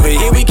 but over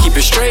here we keep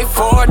it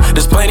straightforward.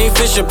 There's plenty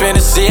fish up in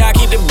the sea, I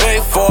keep the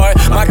bait for it.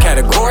 My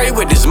category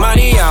with this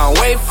money, I don't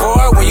wait for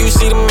it. When you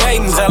see the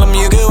maidens, tell them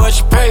you get what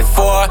you pay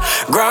for.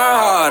 Grind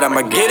hard,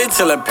 I'ma get it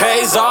till it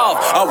pays off.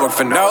 I work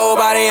for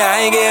nobody,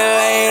 I ain't getting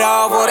laid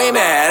off. What they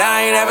mad,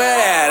 I ain't ever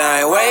had.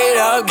 I ain't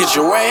wait up, get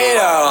your weight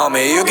up.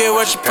 Homie, you get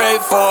what you pay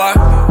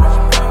for.